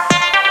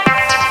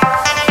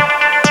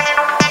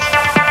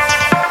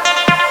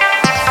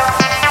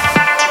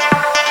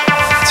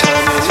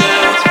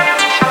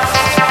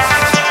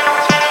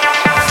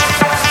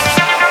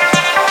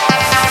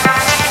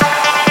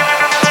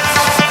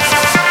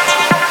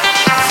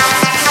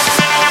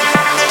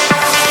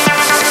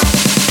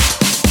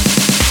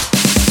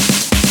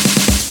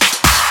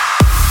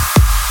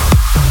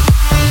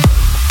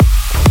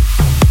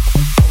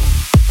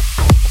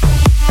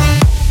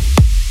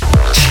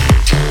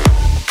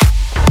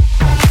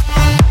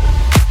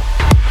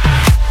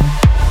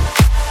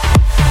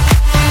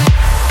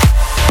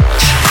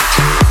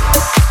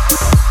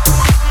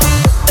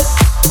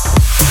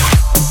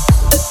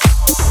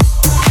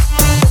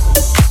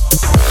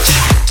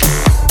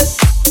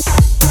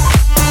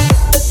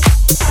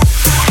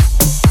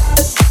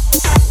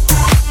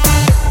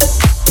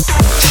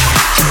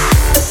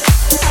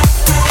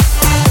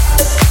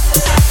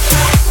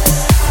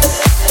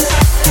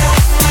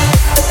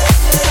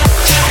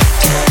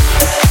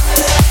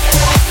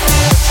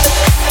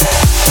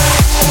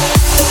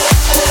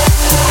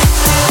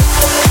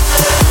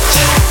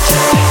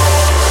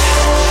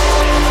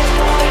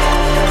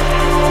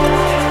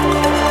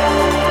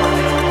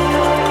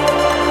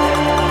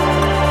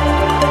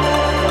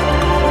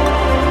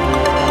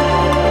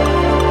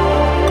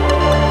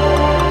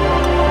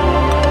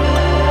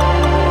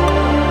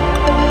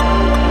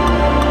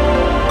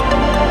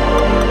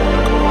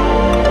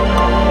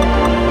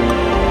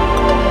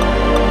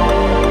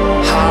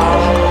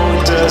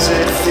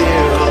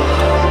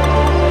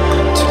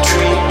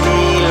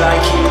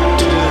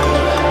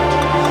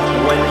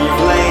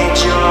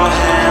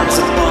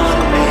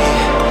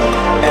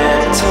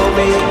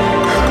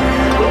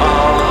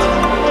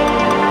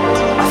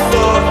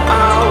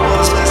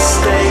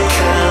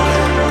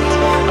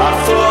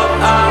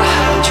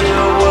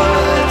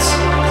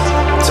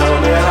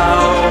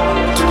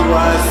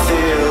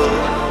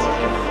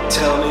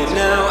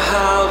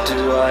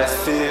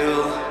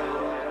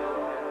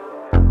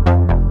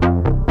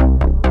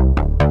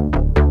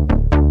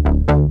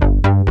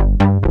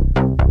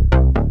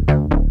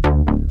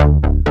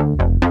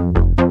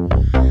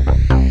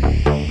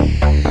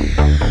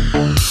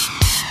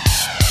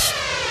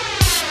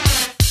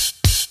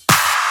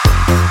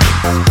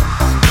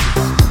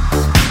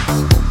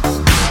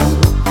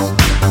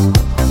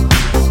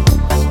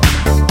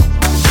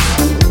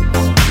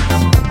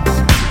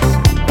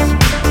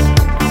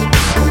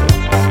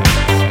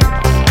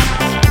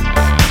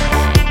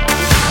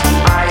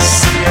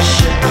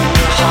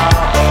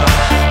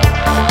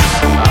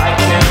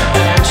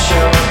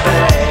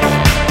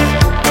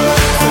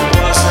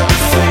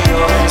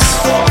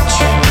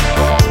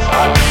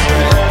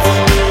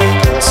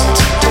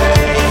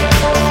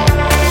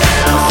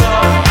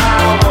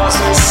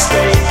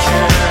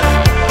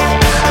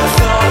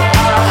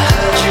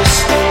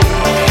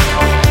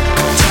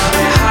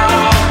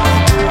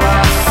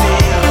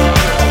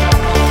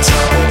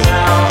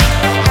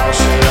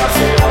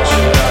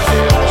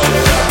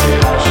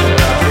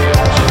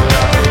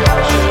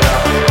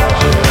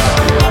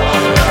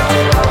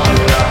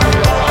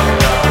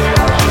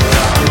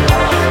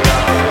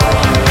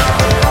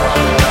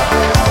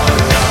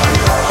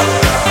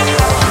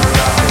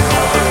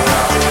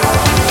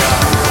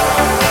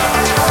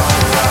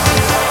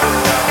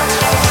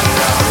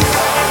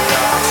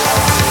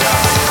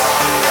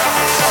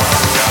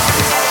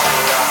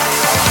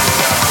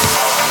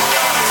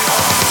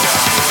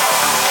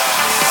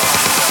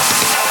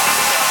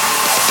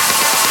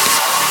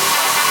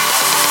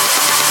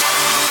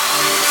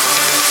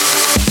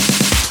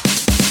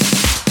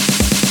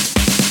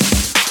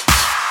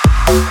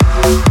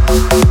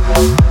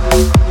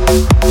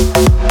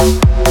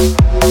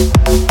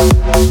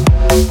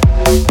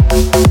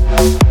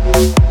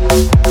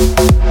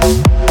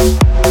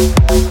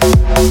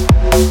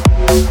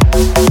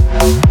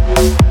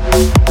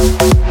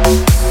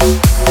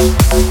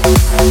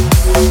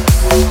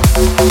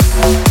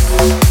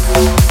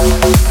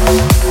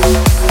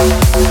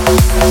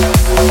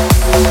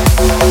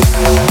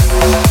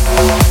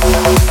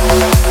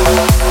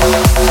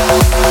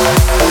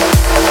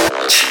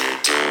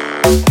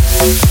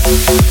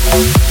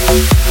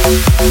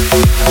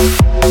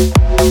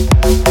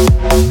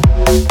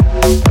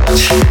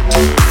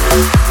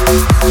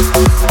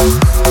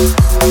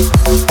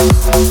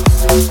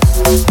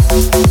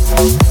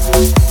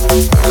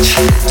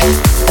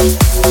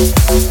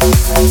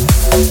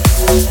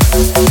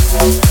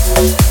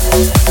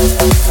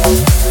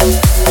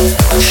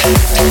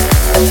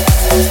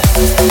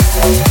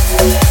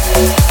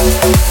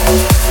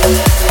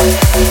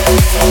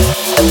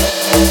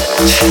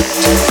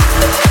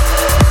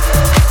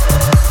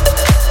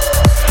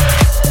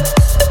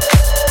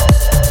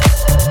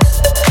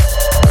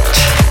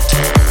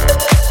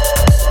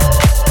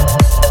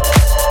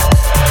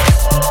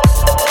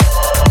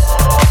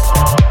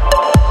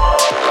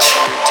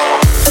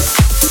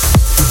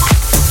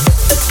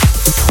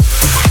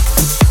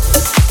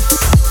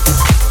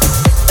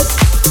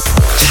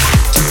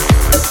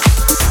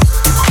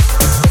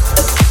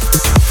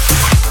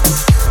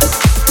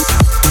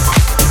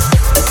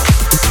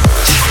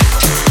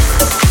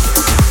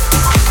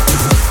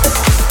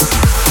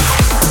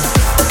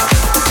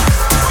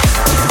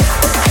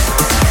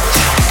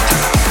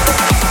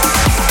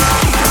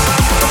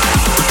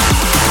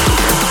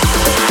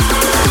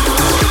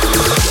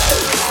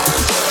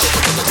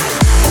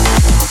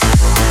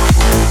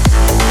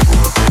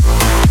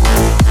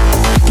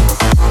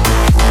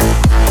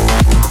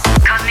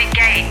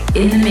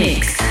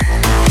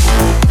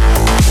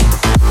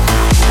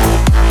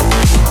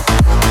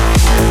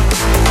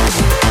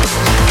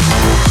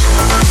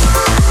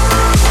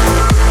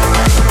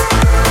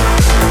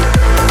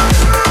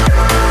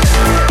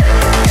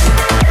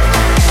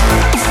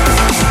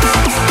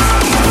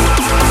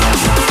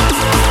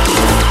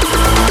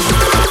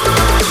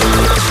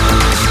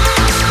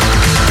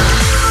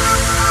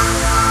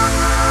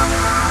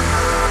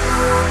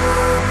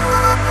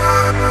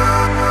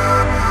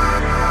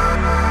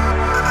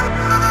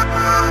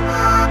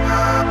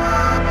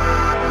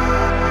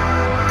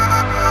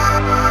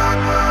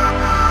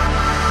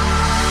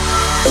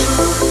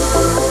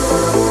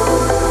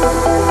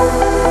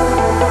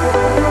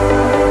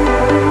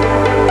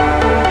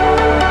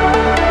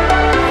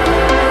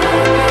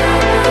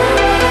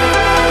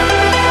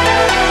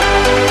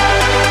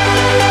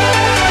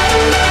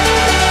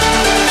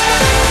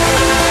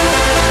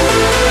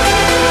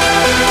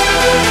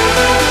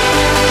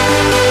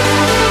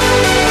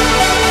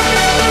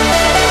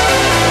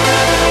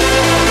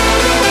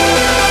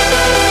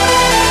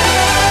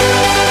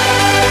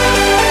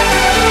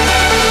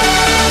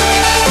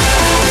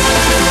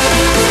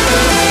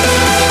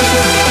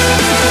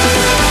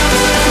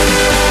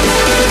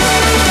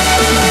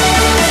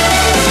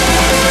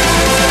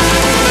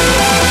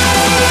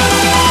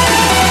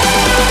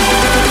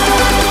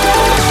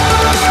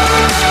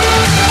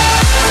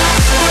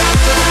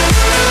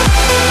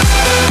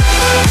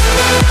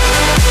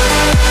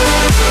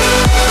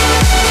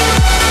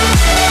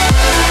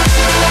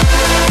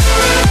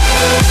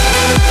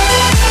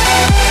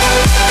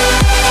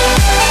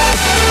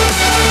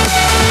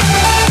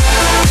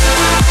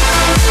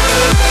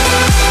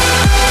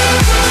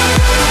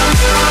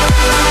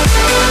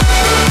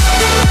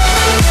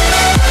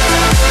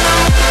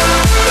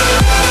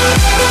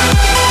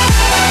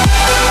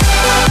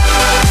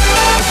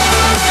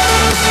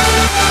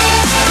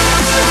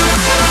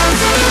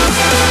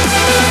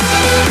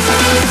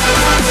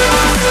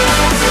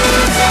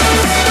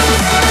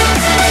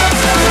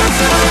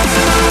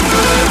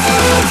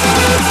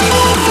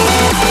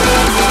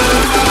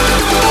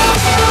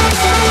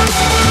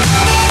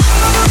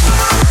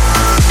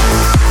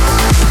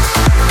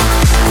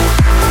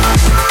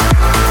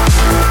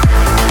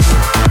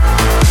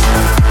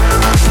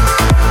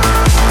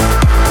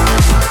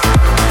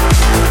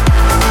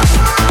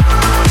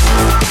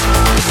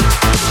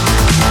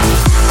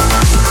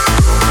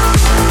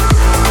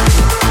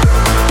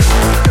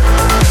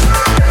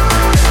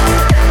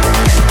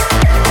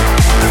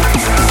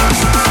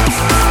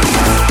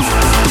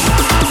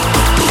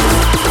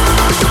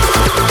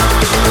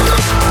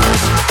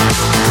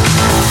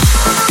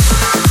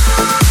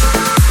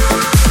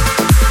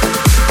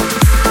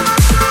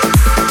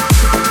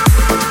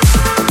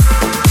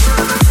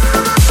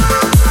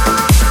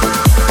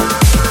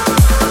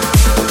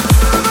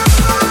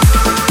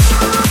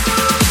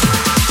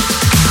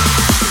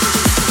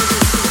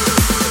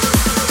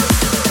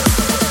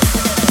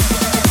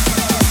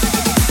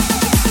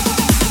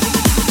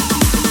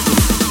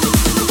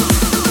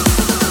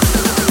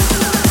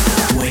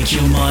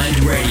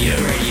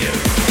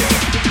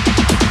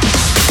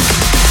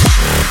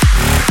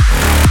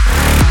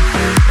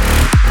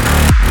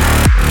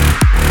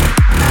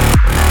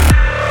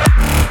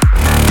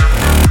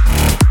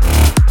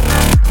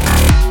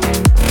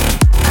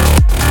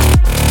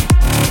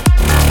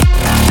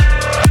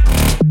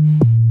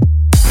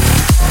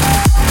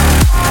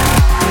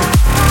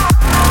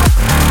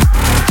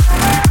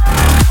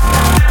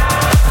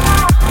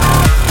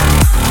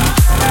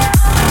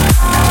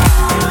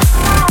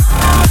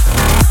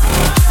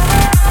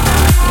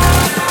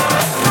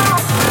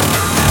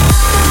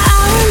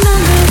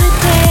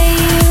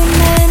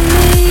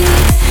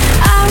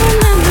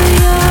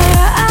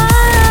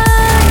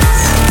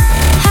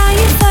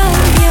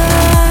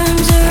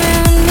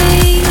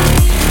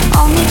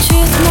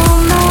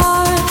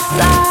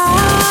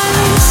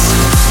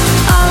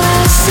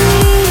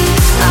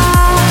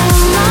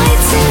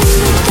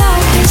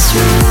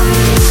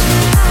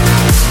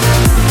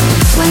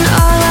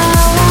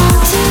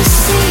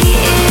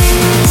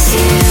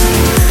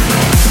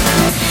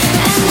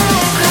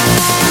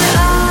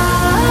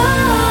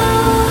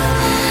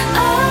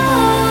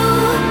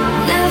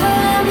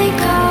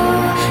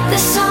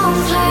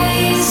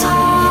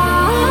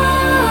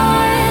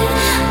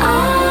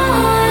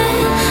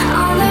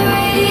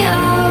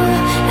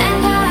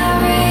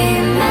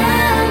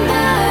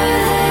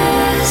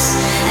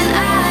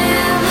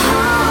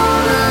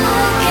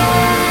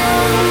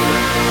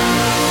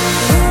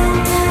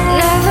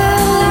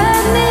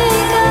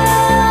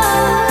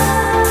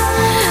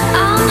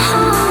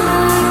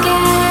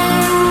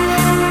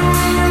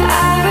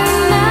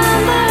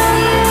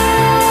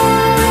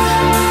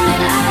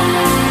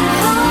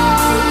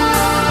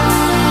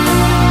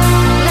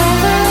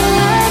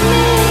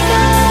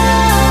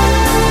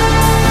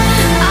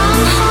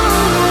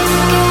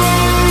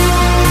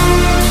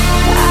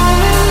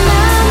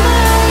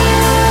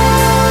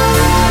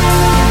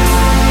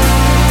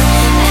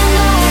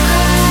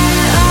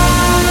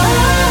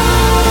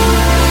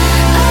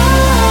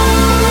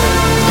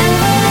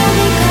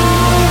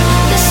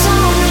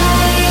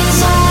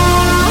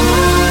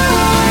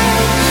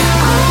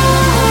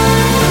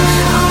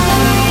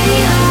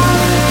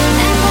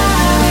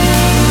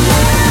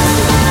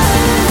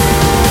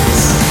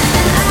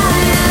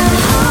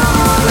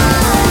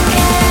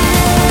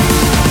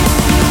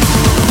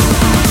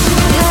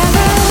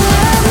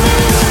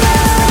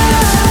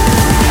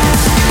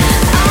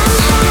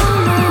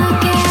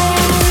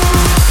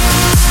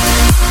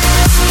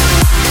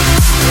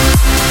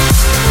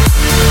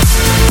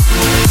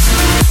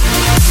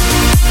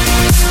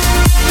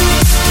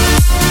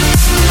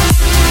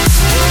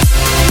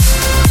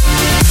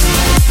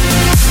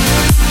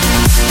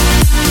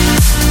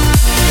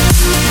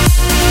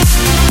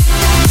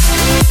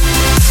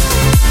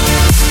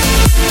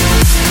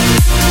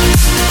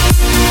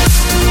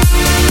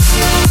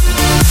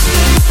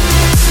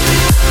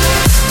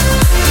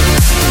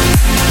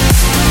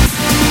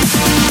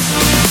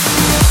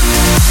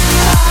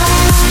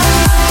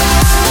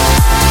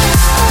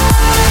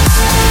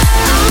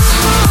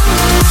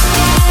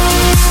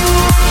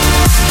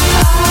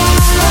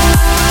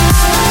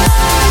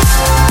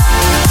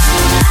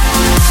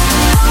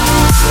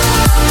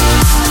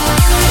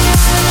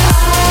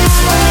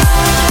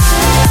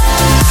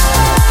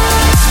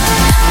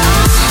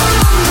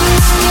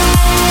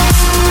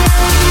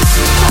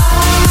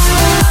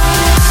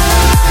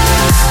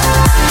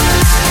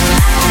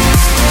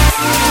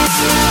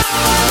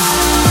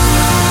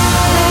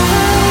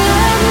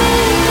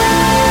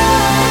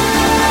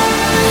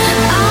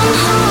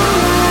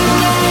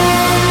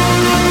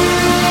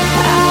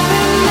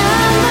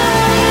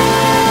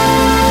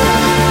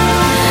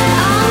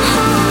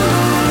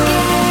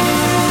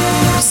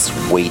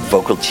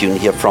 vocal tune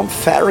here from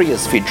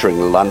Farius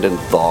featuring London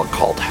Thaw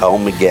called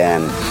Home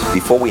Again.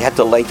 Before we had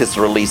the latest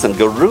release on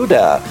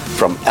Garuda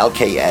from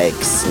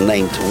LKX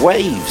named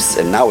Waves.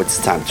 And now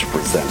it's time to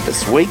present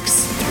this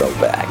week's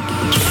Throwback.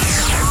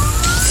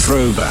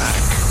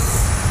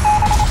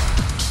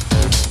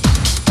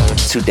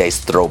 today's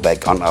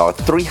throwback on our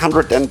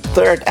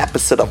 303rd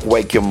episode of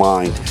Wake Your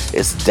Mind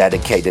is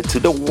dedicated to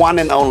the one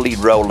and only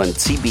Roland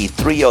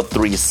TB303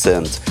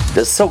 synth,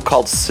 the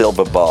so-called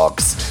Silver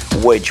Box,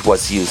 which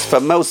was used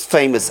for most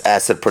famous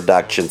acid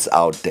productions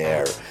out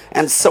there.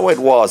 And so it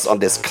was on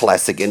this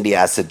classic indie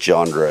acid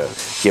genre.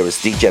 Here is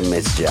DJ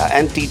Misja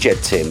and DJ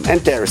Tim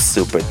and their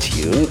super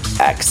tune,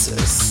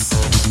 Axis.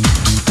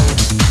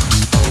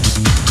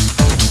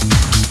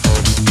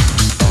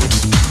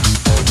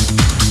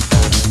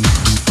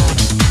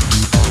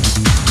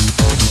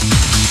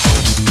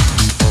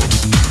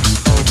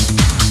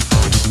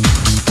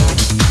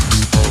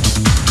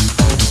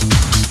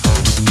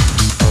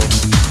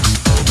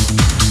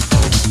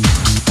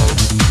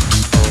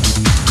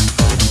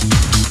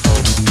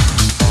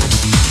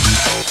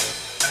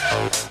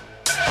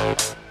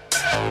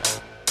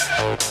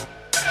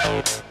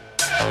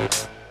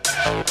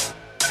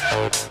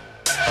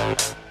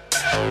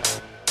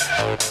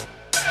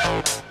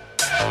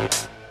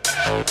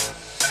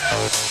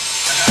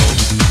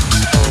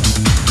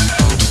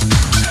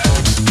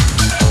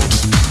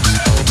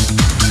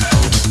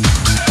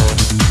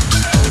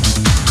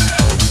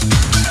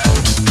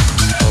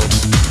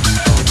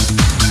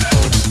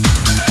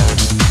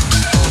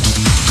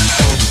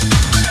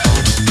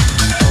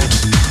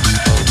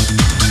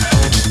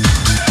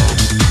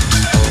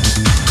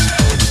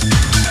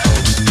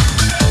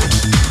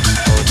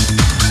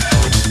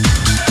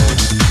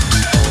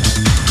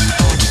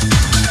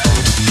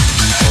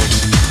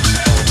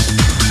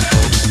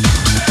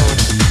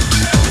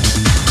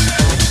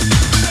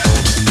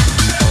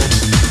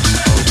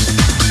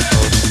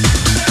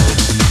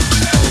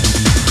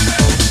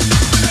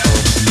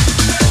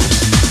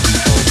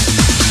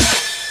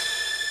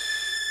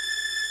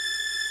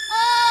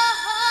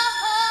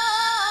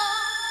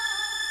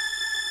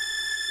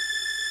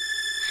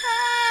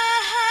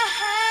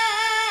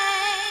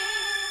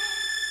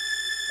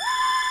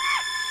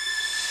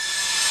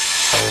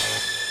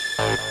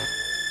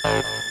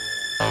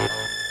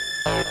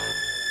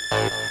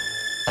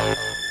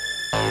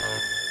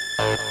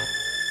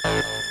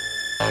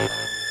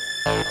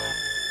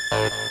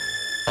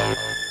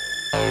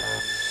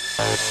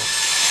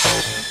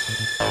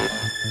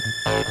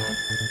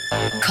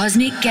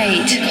 Cosmic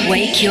Gate,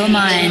 wake your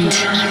mind.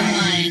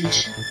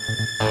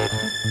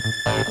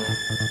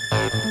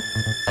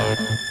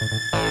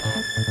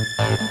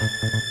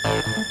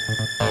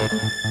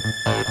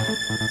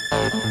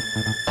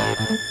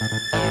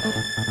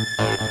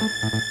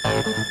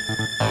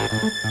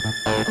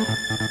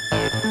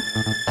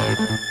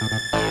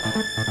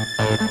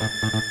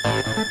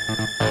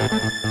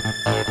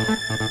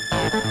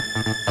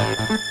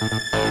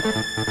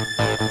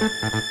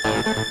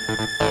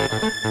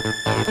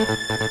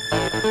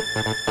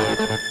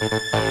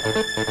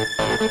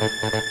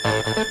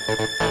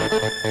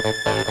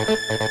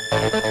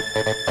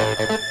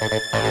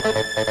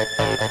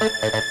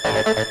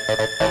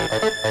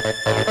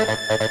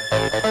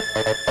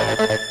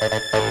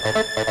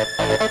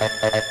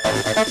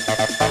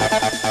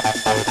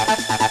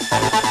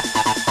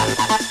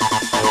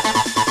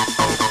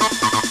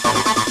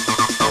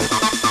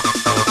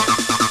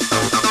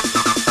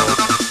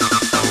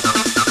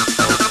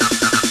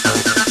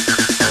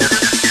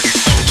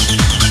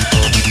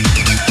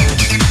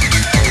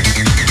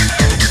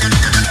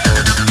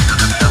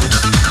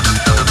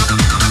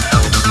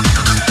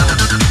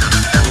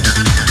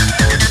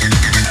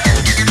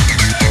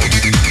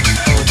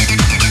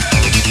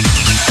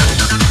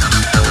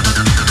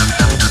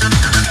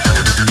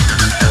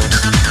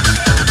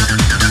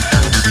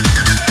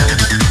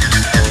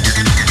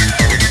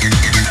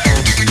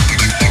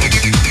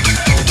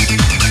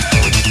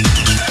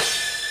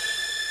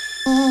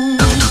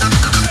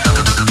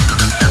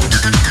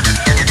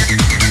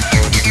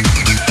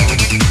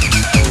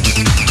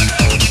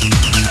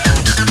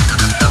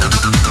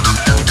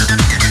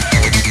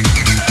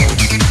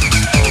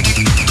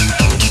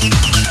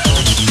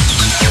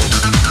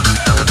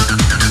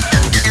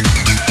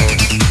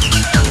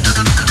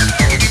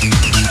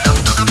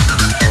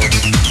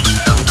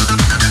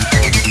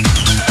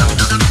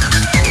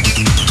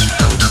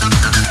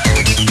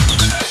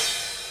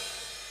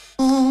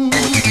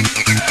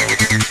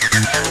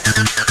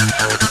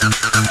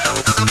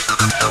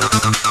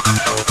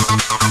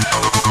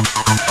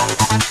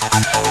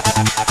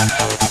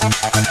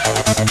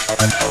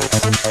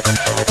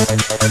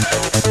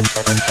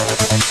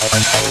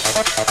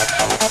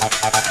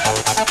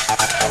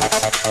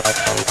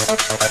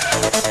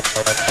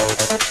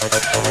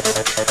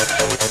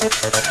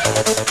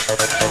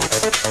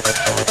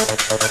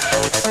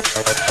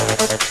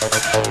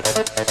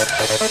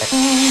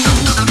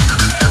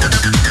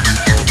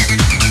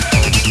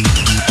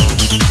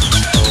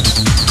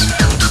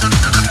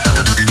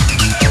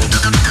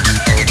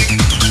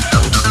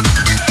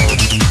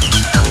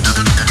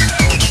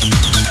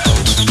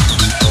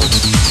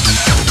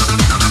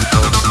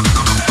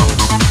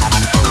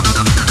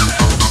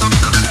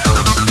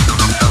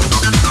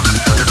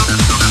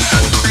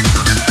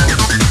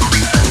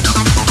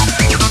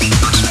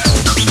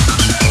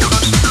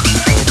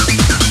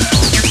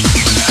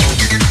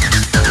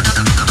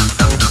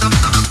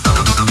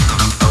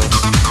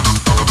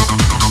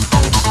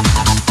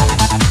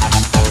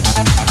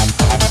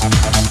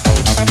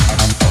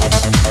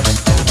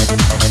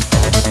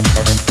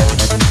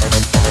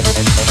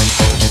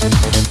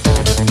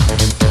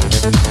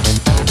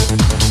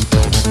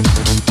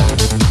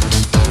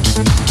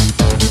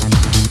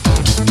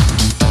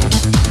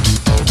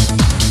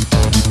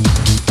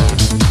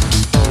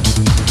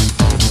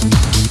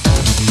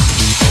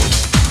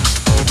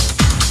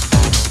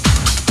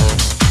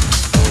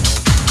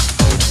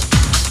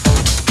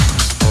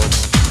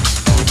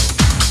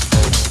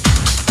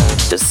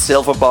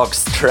 Silverbox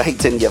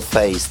straight in your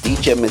face,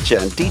 DJ Mitchell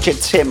and DJ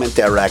Tim and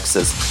their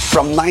Axis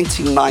from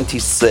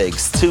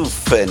 1996 to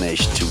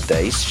finish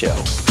today's show.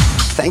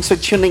 Thanks for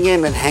tuning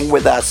in and hang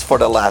with us for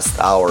the last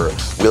hour.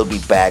 We'll be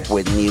back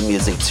with new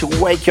music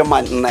to wake your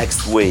mind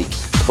next week.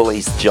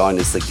 Please join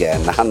us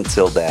again.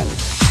 Until then,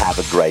 have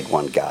a great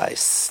one,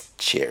 guys.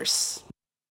 Cheers.